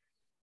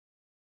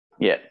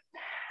 Yeah,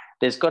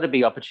 there's got to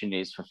be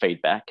opportunities for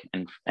feedback,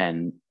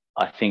 and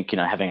I think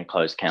having a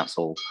closed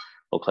council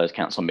or closed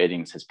council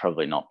meetings has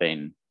probably not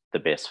been the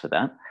best for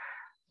that.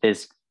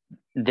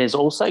 There's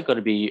also got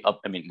to be,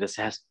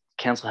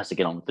 council has to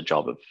get on with the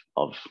job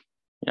of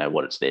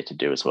what it's there to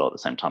do as well at the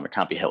same time. It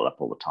can't be held up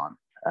all the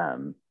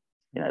time.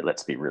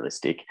 Let's be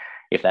realistic.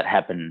 If that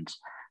happened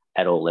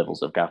at all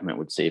levels of government,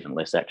 we'd see even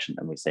less action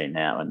than we see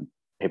now, and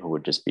people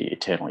would just be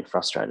eternally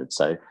frustrated.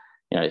 So,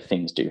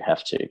 things do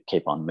have to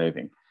keep on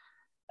moving.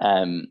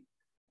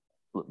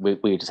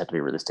 We just have to be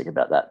realistic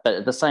about that. But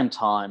at the same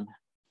time,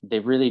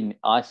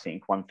 I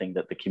think one thing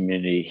that the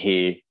community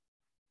here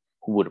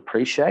would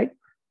appreciate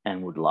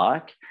and would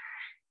like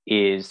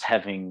is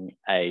having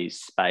a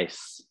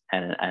space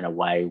and a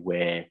way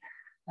where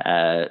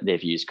their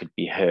views could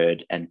be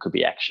heard and could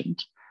be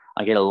actioned.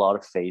 I get a lot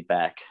of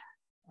feedback,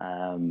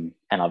 and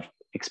I've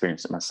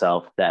experienced it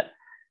myself, that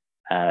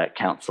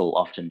council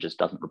often just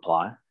doesn't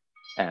reply.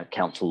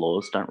 Council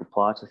laws don't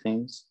reply to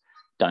things,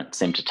 don't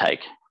seem to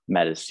take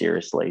matters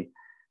seriously.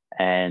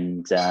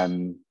 And,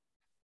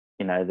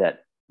 that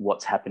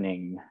what's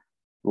happening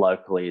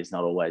locally is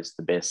not always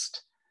the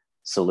best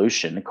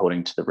solution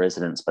according to the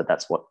residents, but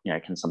that's what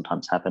can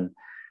sometimes happen.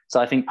 So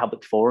I think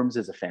public forums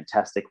is a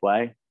fantastic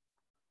way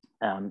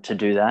to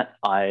do that.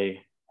 I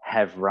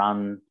have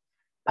run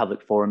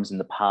public forums in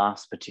the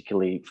past,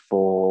 particularly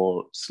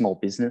for small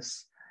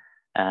business,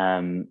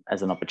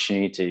 as an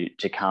opportunity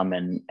to come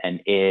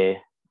and air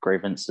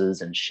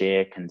grievances and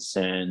share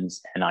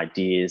concerns and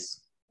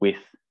ideas with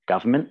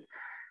government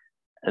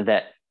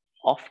that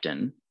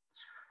often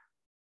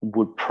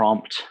would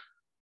prompt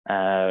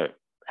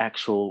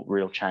actual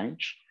real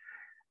change.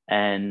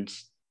 And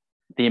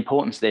the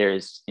importance there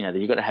is, that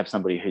you've got to have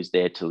somebody who's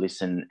there to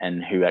listen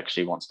and who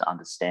actually wants to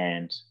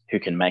understand, who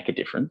can make a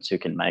difference, who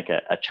can make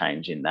a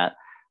change in that.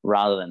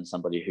 rather than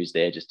somebody who's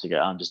there just to go,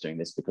 I'm just doing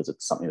this because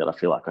it's something that I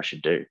feel like I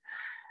should do.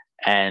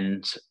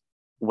 And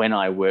when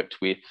I worked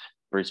with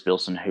Bruce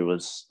Bilson, who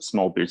was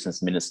small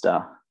business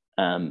minister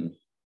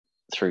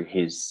through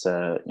his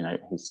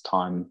his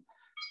time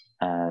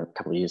a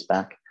couple of years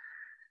back,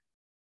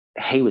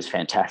 he was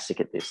fantastic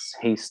at this.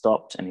 He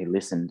stopped and he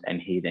listened,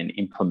 and he then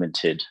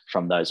implemented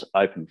from those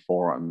open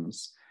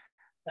forums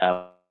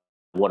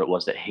what it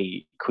was that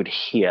he could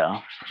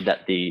hear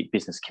that the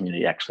business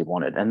community actually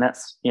wanted. And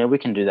that's, we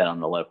can do that on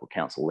the local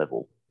council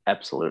level.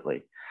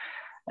 Absolutely.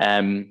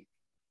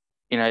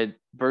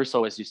 Bruce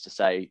always used to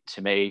say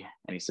to me,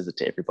 and he says it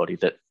to everybody,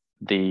 that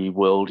the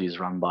world is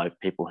run by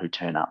people who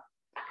turn up.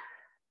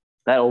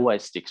 That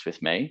always sticks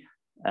with me.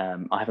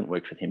 I haven't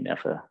worked with him now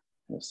for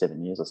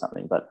 7 years or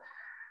something, but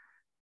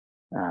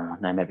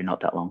no, maybe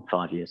not that long,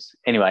 5 years.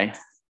 Anyway,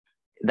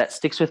 that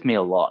sticks with me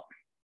a lot.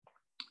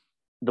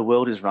 The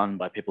world is run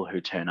by people who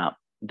turn up.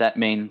 That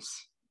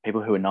means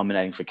people who are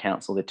nominating for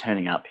council, they're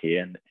turning up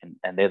here,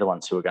 and they're the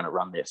ones who are going to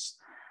run this,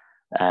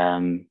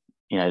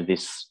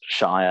 this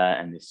shire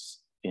and this,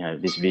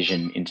 this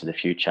vision into the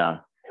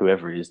future,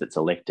 whoever it is that's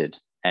elected.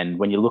 And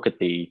when you look at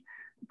the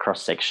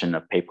cross-section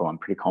of people, I'm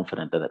pretty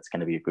confident that that's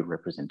going to be a good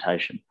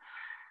representation.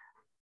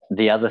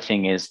 The other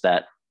thing is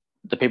that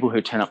the people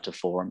who turn up to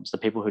forums, the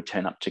people who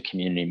turn up to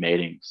community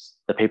meetings,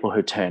 the people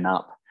who turn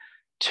up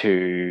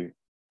to,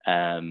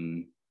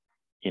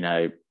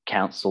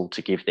 council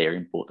to give their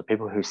input, the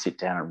people who sit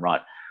down and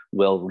write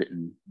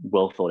well-written,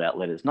 well-thought-out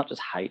letters, not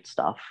just hate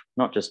stuff,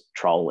 not just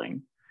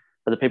trolling,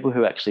 but the people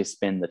who actually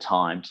spend the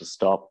time to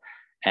stop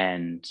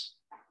and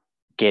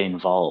get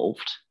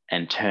involved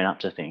and turn up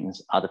to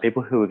things are the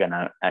people who are going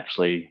to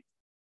actually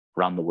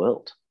run the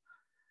world.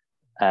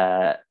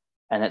 And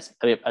it's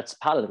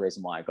part of the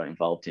reason why I got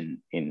involved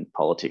in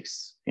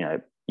politics,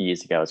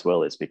 years ago as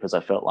well, is because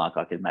I felt like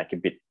I could make a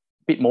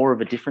bit more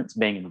of a difference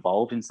being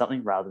involved in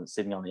something rather than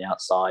sitting on the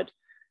outside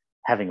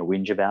having a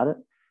whinge about it.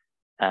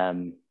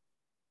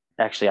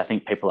 Actually, I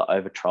think people are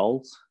over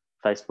trolls.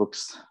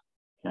 Facebook's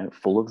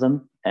full of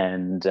them,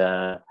 and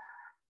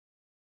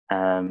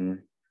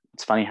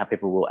it's funny how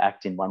people will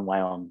act in one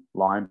way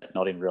online but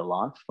not in real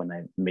life when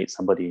they meet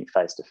somebody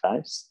face to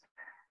face.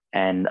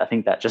 And I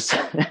think that just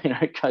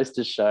goes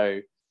to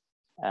show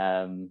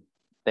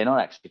they're not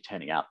actually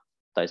turning up.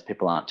 Those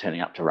people aren't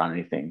turning up to run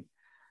anything.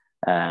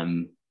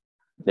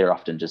 They're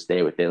often just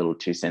there with their little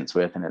 2 cents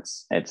worth, and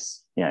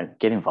it's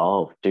get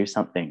involved, do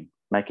something,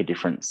 make a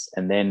difference,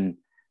 and then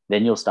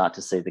you'll start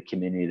to see the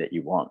community that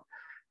you want.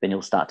 Then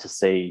you'll start to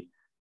see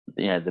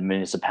the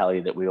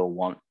municipality that we all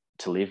want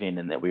to live in,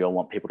 and that we all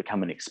want people to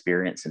come and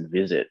experience and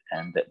visit,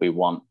 and that we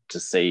want to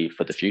see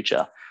for the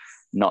future,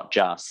 not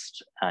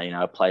just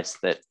a place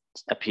that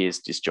appears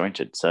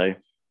disjointed. So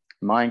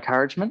my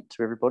encouragement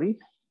to everybody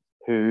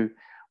who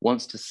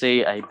wants to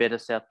see a better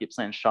South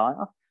Gippsland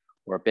Shire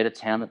or a better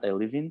town that they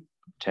live in,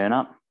 turn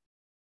up.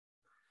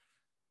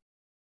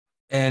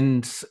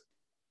 And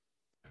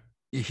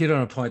you hit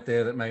on a point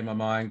there that made my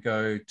mind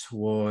go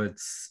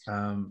towards,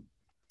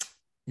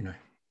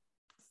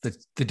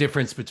 the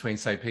difference between,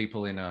 say,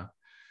 people in a,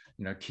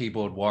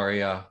 keyboard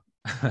warrior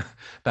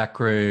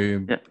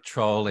backroom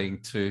trolling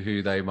to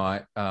who they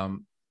might,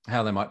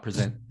 how they might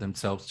present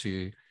themselves to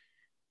you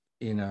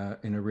in a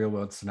real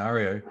world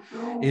scenario.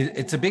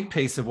 It's a big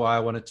piece of why I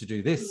wanted to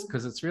do this,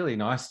 because it's really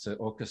nice to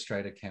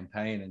orchestrate a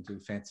campaign and do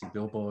fancy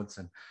billboards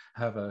and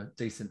have a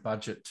decent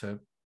budget to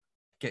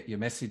get your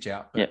message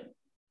out. But,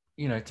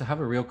 to have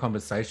a real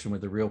conversation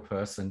with a real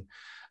person,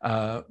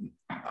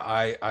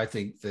 I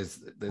think there's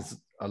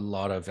a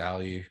lot of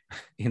value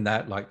in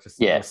that, like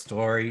just a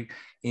story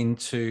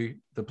into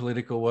the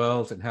political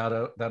world and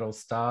how that all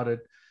started.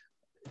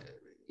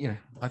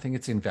 I think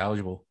it's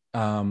invaluable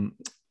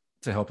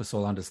to help us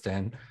all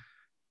understand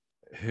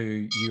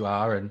who you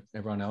are and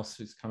everyone else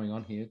who's coming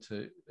on here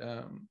to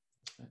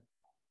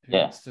who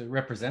wants to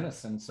represent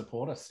us and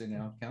support us in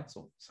our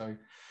council. So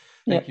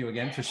thank you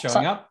again for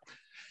showing up.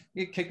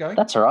 You keep going.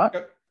 That's all right.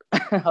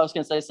 I was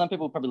going to say, some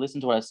people probably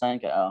listen to what I was saying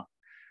and go, oh,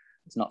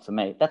 it's not for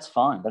me. That's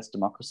fine. That's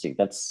democracy.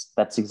 That's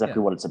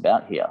exactly what it's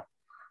about here.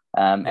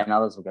 And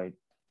others will go,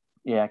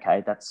 yeah,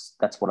 okay, that's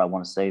what I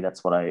want to see.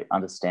 That's what I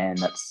understand.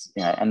 That's,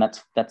 and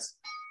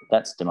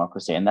that's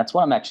democracy. And that's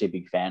what I'm actually a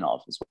big fan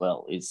of as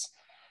well, is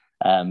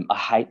I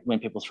hate when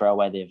people throw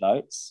away their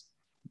votes.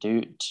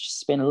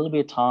 Spend a little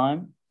bit of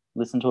time,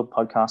 listen to a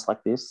podcast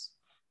like this,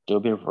 do a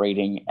bit of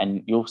reading,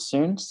 and you'll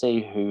soon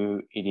see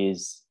who it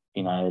is,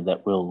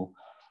 that will,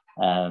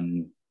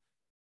 who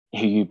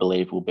you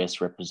believe will best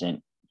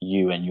represent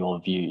you and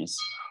your views.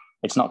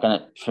 It's not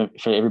going to,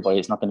 for everybody,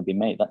 it's not going to be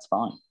me. That's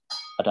fine.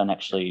 I don't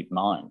actually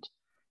mind.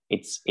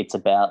 It's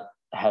about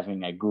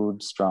having a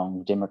good,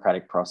 strong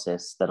democratic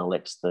process that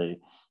elects the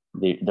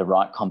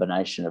right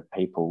combination of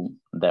people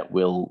that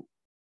will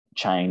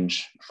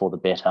change for the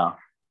better,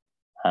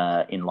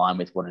 in line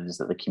with what it is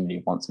that the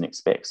community wants and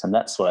expects. And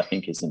that's what I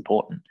think is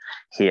important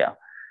here.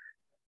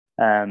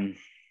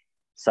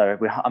 So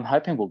I'm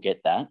hoping we'll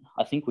get that.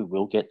 I think we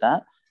will get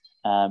that.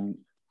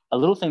 A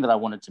little thing that I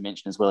wanted to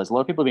mention as well is a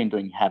lot of people have been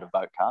doing how to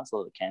vote cards, a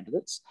lot of the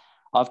candidates.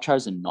 I've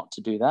chosen not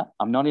to do that.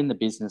 I'm not in the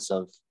business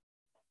of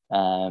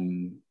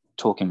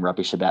talking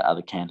rubbish about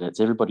other candidates.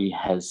 Everybody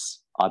has,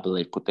 I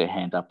believe, put their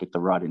hand up with the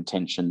right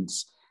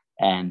intentions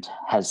and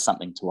has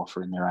something to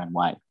offer in their own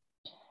way.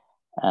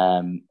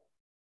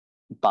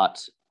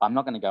 But I'm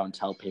not going to go and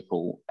tell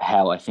people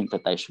how I think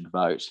that they should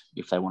vote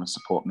if they want to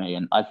support me.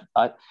 And I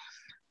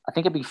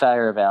think a big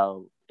failure of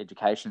our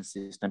education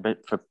system, but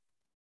for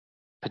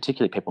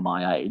particularly people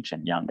my age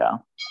and younger,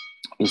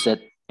 is that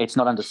it's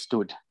not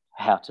understood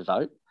how to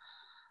vote,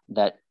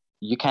 that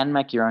you can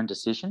make your own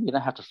decision. You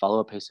don't have to follow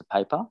a piece of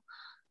paper,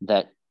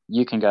 that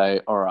you can go,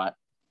 all right,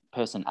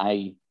 person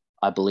A,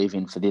 I believe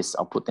in for this,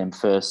 I'll put them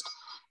first,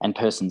 and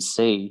person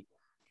C,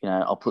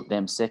 I'll put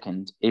them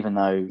second, even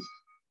though,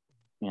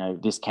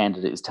 this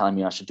candidate is telling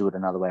me I should do it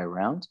another way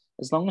around.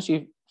 As long as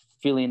you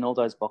fill in all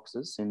those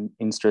boxes in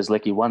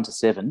Strzelecki 1 to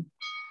 7,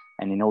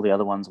 and in all the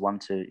other ones 1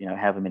 to,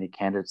 however many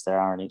candidates there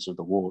are in each of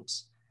the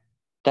wards,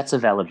 that's a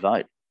valid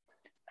vote.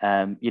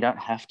 You don't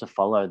have to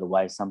follow the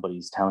way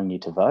somebody's telling you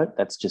to vote.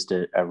 That's just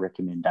a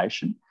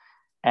recommendation.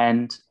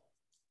 And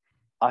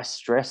I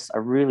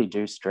really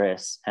do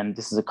stress, and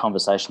this is a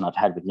conversation I've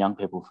had with young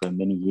people for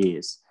many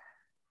years,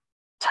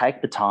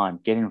 take the time,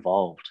 get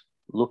involved,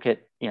 look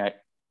at,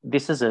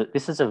 this is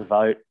a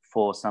vote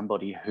for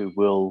somebody who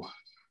will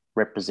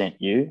represent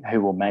you,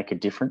 who will make a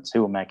difference,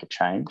 who will make a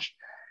change.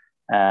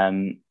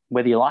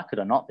 Whether you like it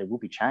or not, there will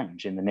be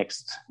change in the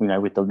next,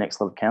 with the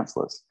next lot of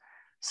councillors.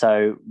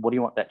 So what do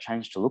you want that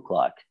change to look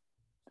like?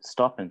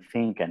 Stop and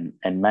think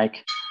and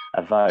make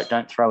a vote.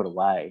 Don't throw it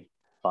away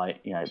by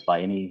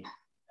any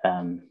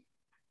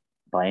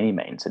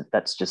means.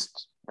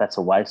 That's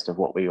a waste of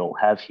what we all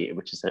have here,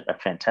 which is a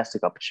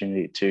fantastic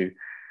opportunity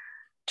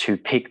to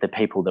pick the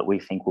people that we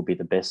think will be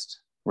the best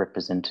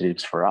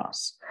representatives for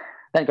us.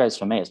 That goes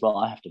for me as well.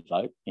 I have to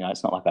vote.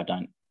 It's not like I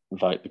don't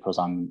vote because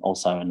I'm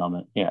also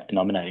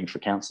nominating for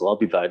council. I'll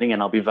be voting,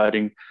 and I'll be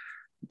voting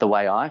the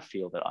way I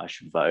feel that I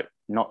should vote,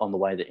 not on the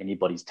way that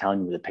anybody's telling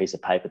me with a piece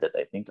of paper that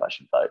they think I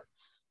should vote.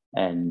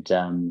 And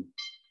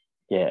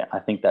I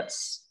think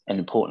that's an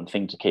important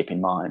thing to keep in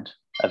mind.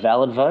 A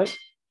valid vote,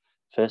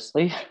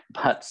 firstly,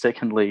 but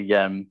secondly,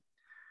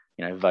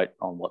 vote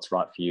on what's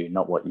right for you,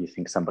 not what you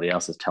think somebody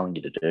else is telling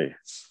you to do.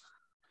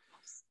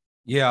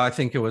 Yeah, I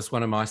think it was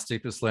one of my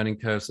steepest learning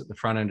curves at the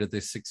front end of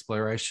this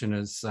exploration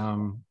is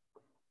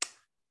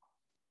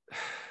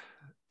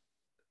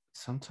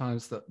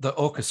sometimes the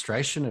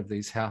orchestration of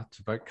these how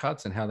to vote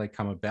cards and how they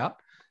come about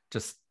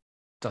just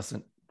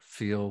doesn't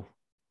feel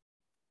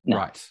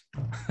right.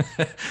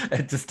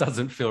 It just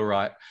doesn't feel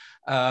right.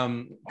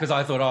 Because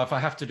I thought, if I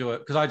have to do it,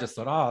 because I just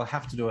thought, I'll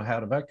have to do a how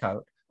to vote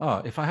card.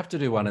 If I have to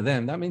do one of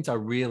them, that means I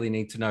really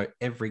need to know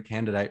every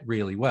candidate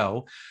really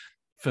well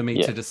for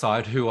me to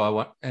decide who I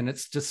want. And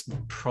it's just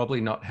probably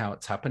not how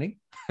it's happening,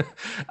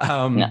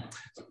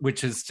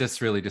 which is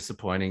just really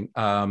disappointing.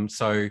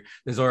 So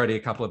there's already a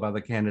couple of other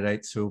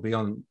candidates who will be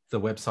on the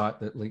website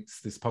that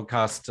links this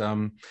podcast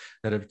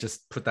that have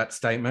just put that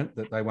statement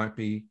that they won't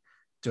be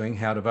doing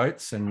how to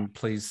votes, and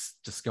please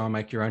just go and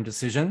make your own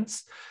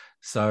decisions.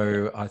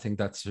 So I think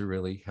that's a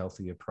really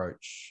healthy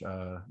approach,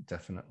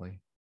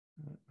 definitely.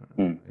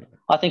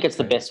 I think it's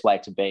the best way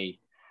to be.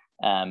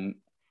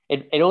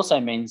 It also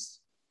means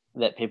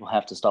that people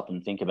have to stop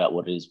and think about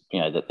what it is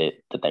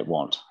that they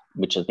want,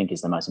 which I think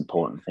is the most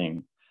important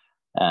thing.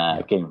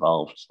 Get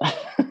involved.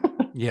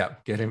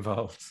 Get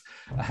involved.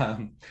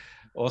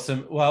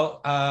 Awesome.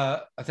 Well,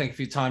 I thank you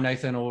for your time,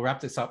 Nathan. I'll wrap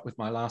this up with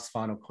my last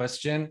final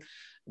question.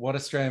 What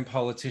Australian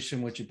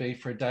politician would you be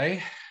for a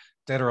day,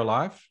 dead or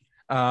alive,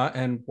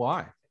 and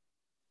why?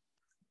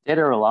 Dead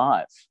or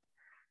alive?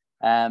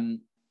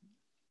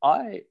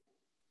 I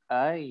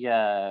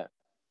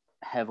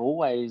have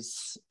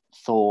always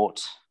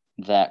thought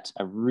that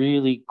a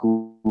really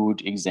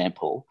good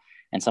example,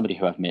 and somebody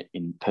who I've met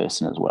in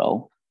person as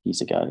well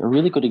years ago, a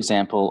really good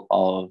example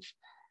of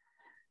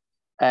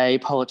a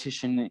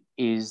politician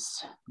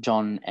is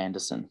John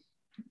Anderson.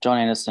 John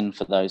Anderson,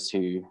 for those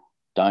who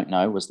don't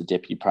know, was the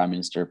Deputy Prime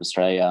Minister of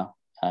Australia,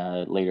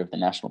 leader of the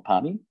National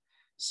Party.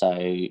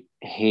 So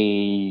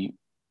he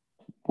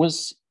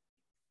was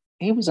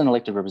an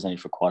elected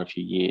representative for quite a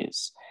few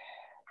years.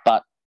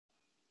 But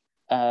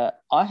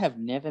I have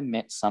never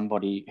met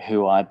somebody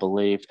who I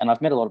believed, and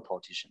I've met a lot of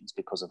politicians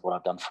because of what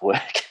I've done for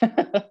work.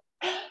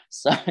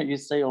 So you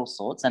see all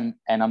sorts, and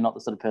I'm not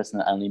the sort of person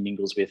that only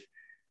mingles with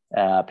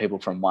people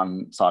from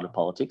one side of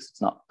politics.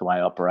 It's not the way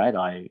I operate.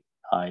 I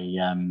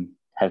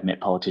have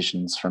met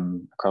politicians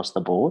from across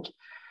the board.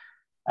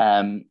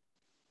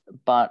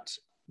 But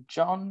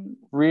John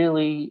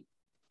really,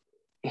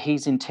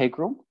 he's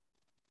integral.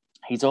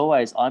 He's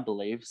always, I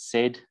believe,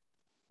 said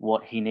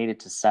what he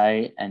needed to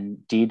say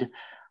and did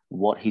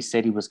what he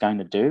said he was going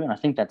to do. And I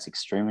think that's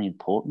extremely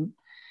important.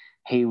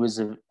 He was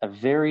a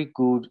very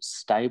good,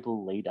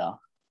 stable leader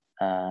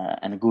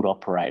and a good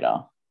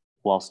operator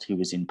whilst he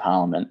was in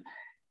Parliament.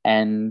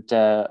 And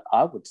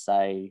I would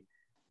say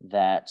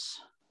that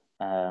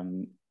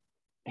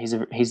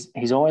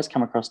he's always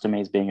come across to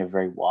me as being a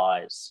very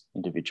wise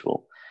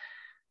individual.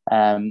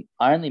 I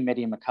only met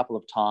him a couple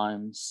of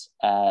times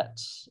at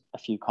a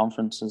few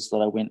conferences that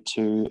I went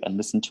to and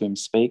listened to him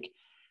speak.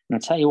 And I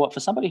tell you what, for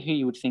somebody who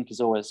you would think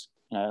is always,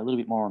 a little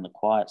bit more on the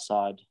quiet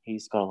side,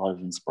 he's got a lot of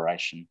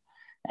inspiration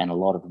and a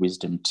lot of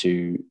wisdom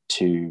to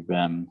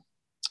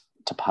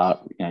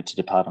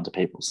depart onto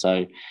people.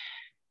 So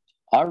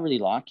I really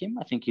like him.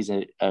 I think he's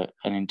an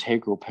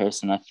integral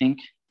person. I think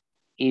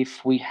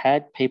if we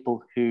had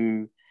people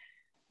who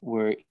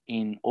were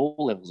in all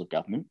levels of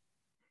government,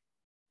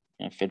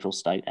 federal,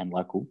 state, and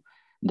local,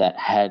 that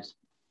had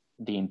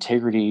the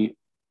integrity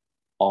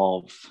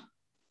of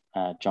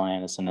John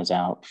Anderson as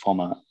our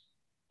former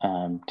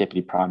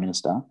Deputy Prime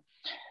Minister,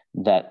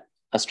 that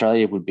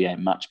Australia would be a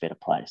much better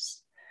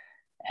place.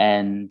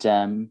 And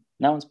no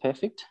one's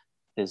perfect.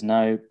 There's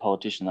no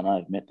politician that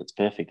I've met that's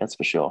perfect, that's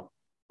for sure.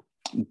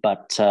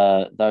 But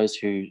those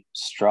who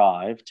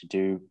strive to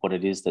do what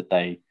it is that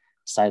they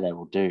say they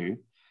will do,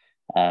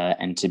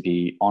 and to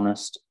be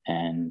honest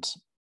and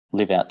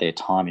live out their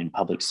time in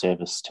public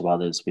service to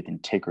others with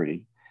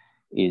integrity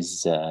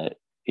is a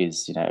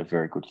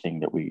very good thing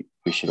that we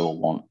should all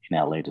want in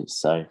our leaders.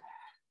 So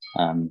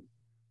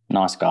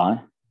nice guy,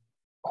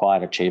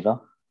 quiet achiever,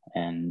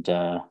 and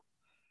I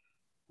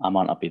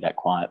might not be that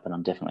quiet, but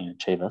I'm definitely an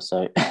achiever.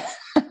 So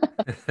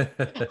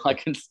I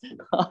can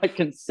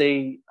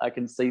see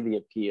the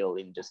appeal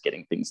in just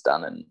getting things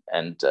done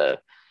and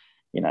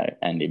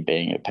in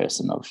being a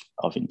person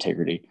of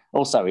integrity.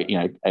 Also,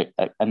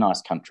 a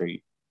nice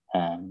country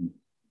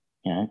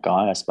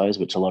guy, I suppose,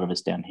 which a lot of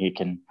us down here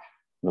can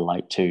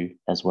relate to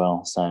as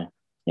well. So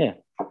yeah,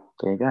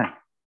 there you go.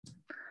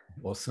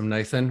 Awesome,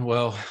 Nathan.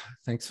 Well,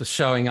 thanks for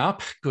showing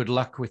up. Good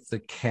luck with the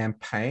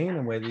campaign,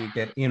 and whether you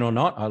get in or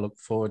not, I look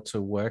forward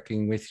to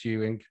working with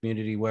you in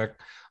community work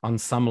on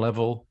some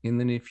level in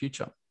the near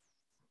future.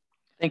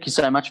 Thank you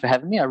so much for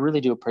having me. I really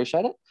do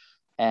appreciate it.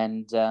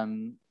 And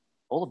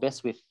all the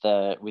best with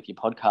your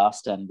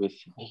podcast and with,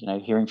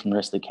 hearing from the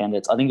rest of the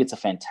candidates. I think it's a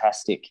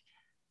fantastic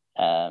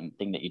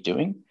thing that you're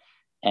doing.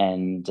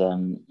 And,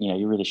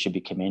 you really should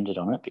be commended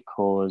on it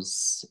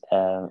because,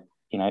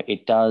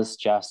 it does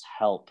just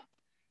help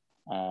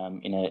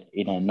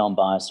in a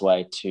non-biased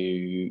way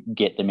to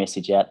get the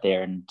message out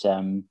there. And,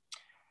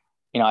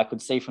 I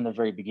could see from the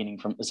very beginning,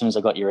 from as soon as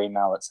I got your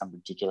email at some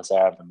ridiculous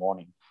hour of the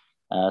morning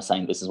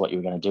saying this is what you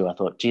were going to do, I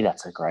thought, gee,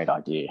 that's a great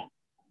idea.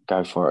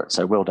 Go for it.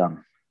 So well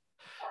done.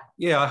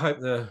 Yeah, I hope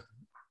the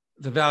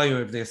value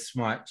of this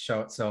might show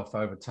itself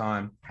over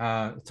time.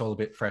 It's all a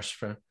bit fresh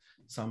for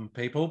some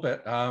people,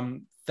 but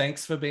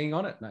thanks for being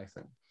on it,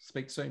 Nathan.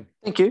 Speak soon.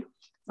 Thank you.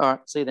 All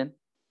right, see you then.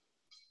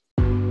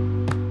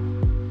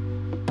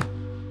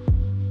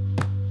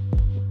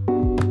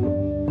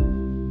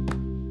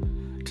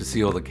 To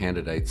see all the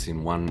candidates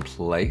in one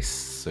place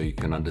so you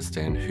can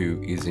understand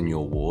who is in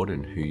your ward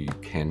and who you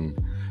can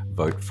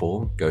vote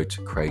for, go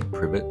to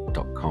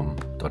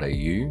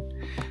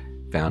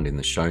craigprivet.com.au, found in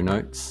the show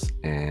notes,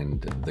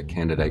 and the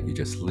candidate you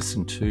just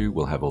listened to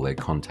will have all their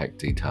contact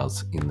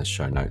details in the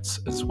show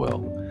notes as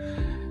well.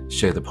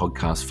 Share the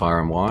podcast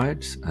far and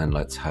wide, and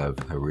let's have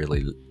a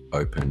really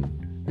open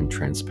and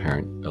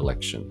transparent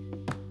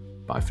election.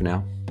 Bye for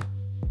now.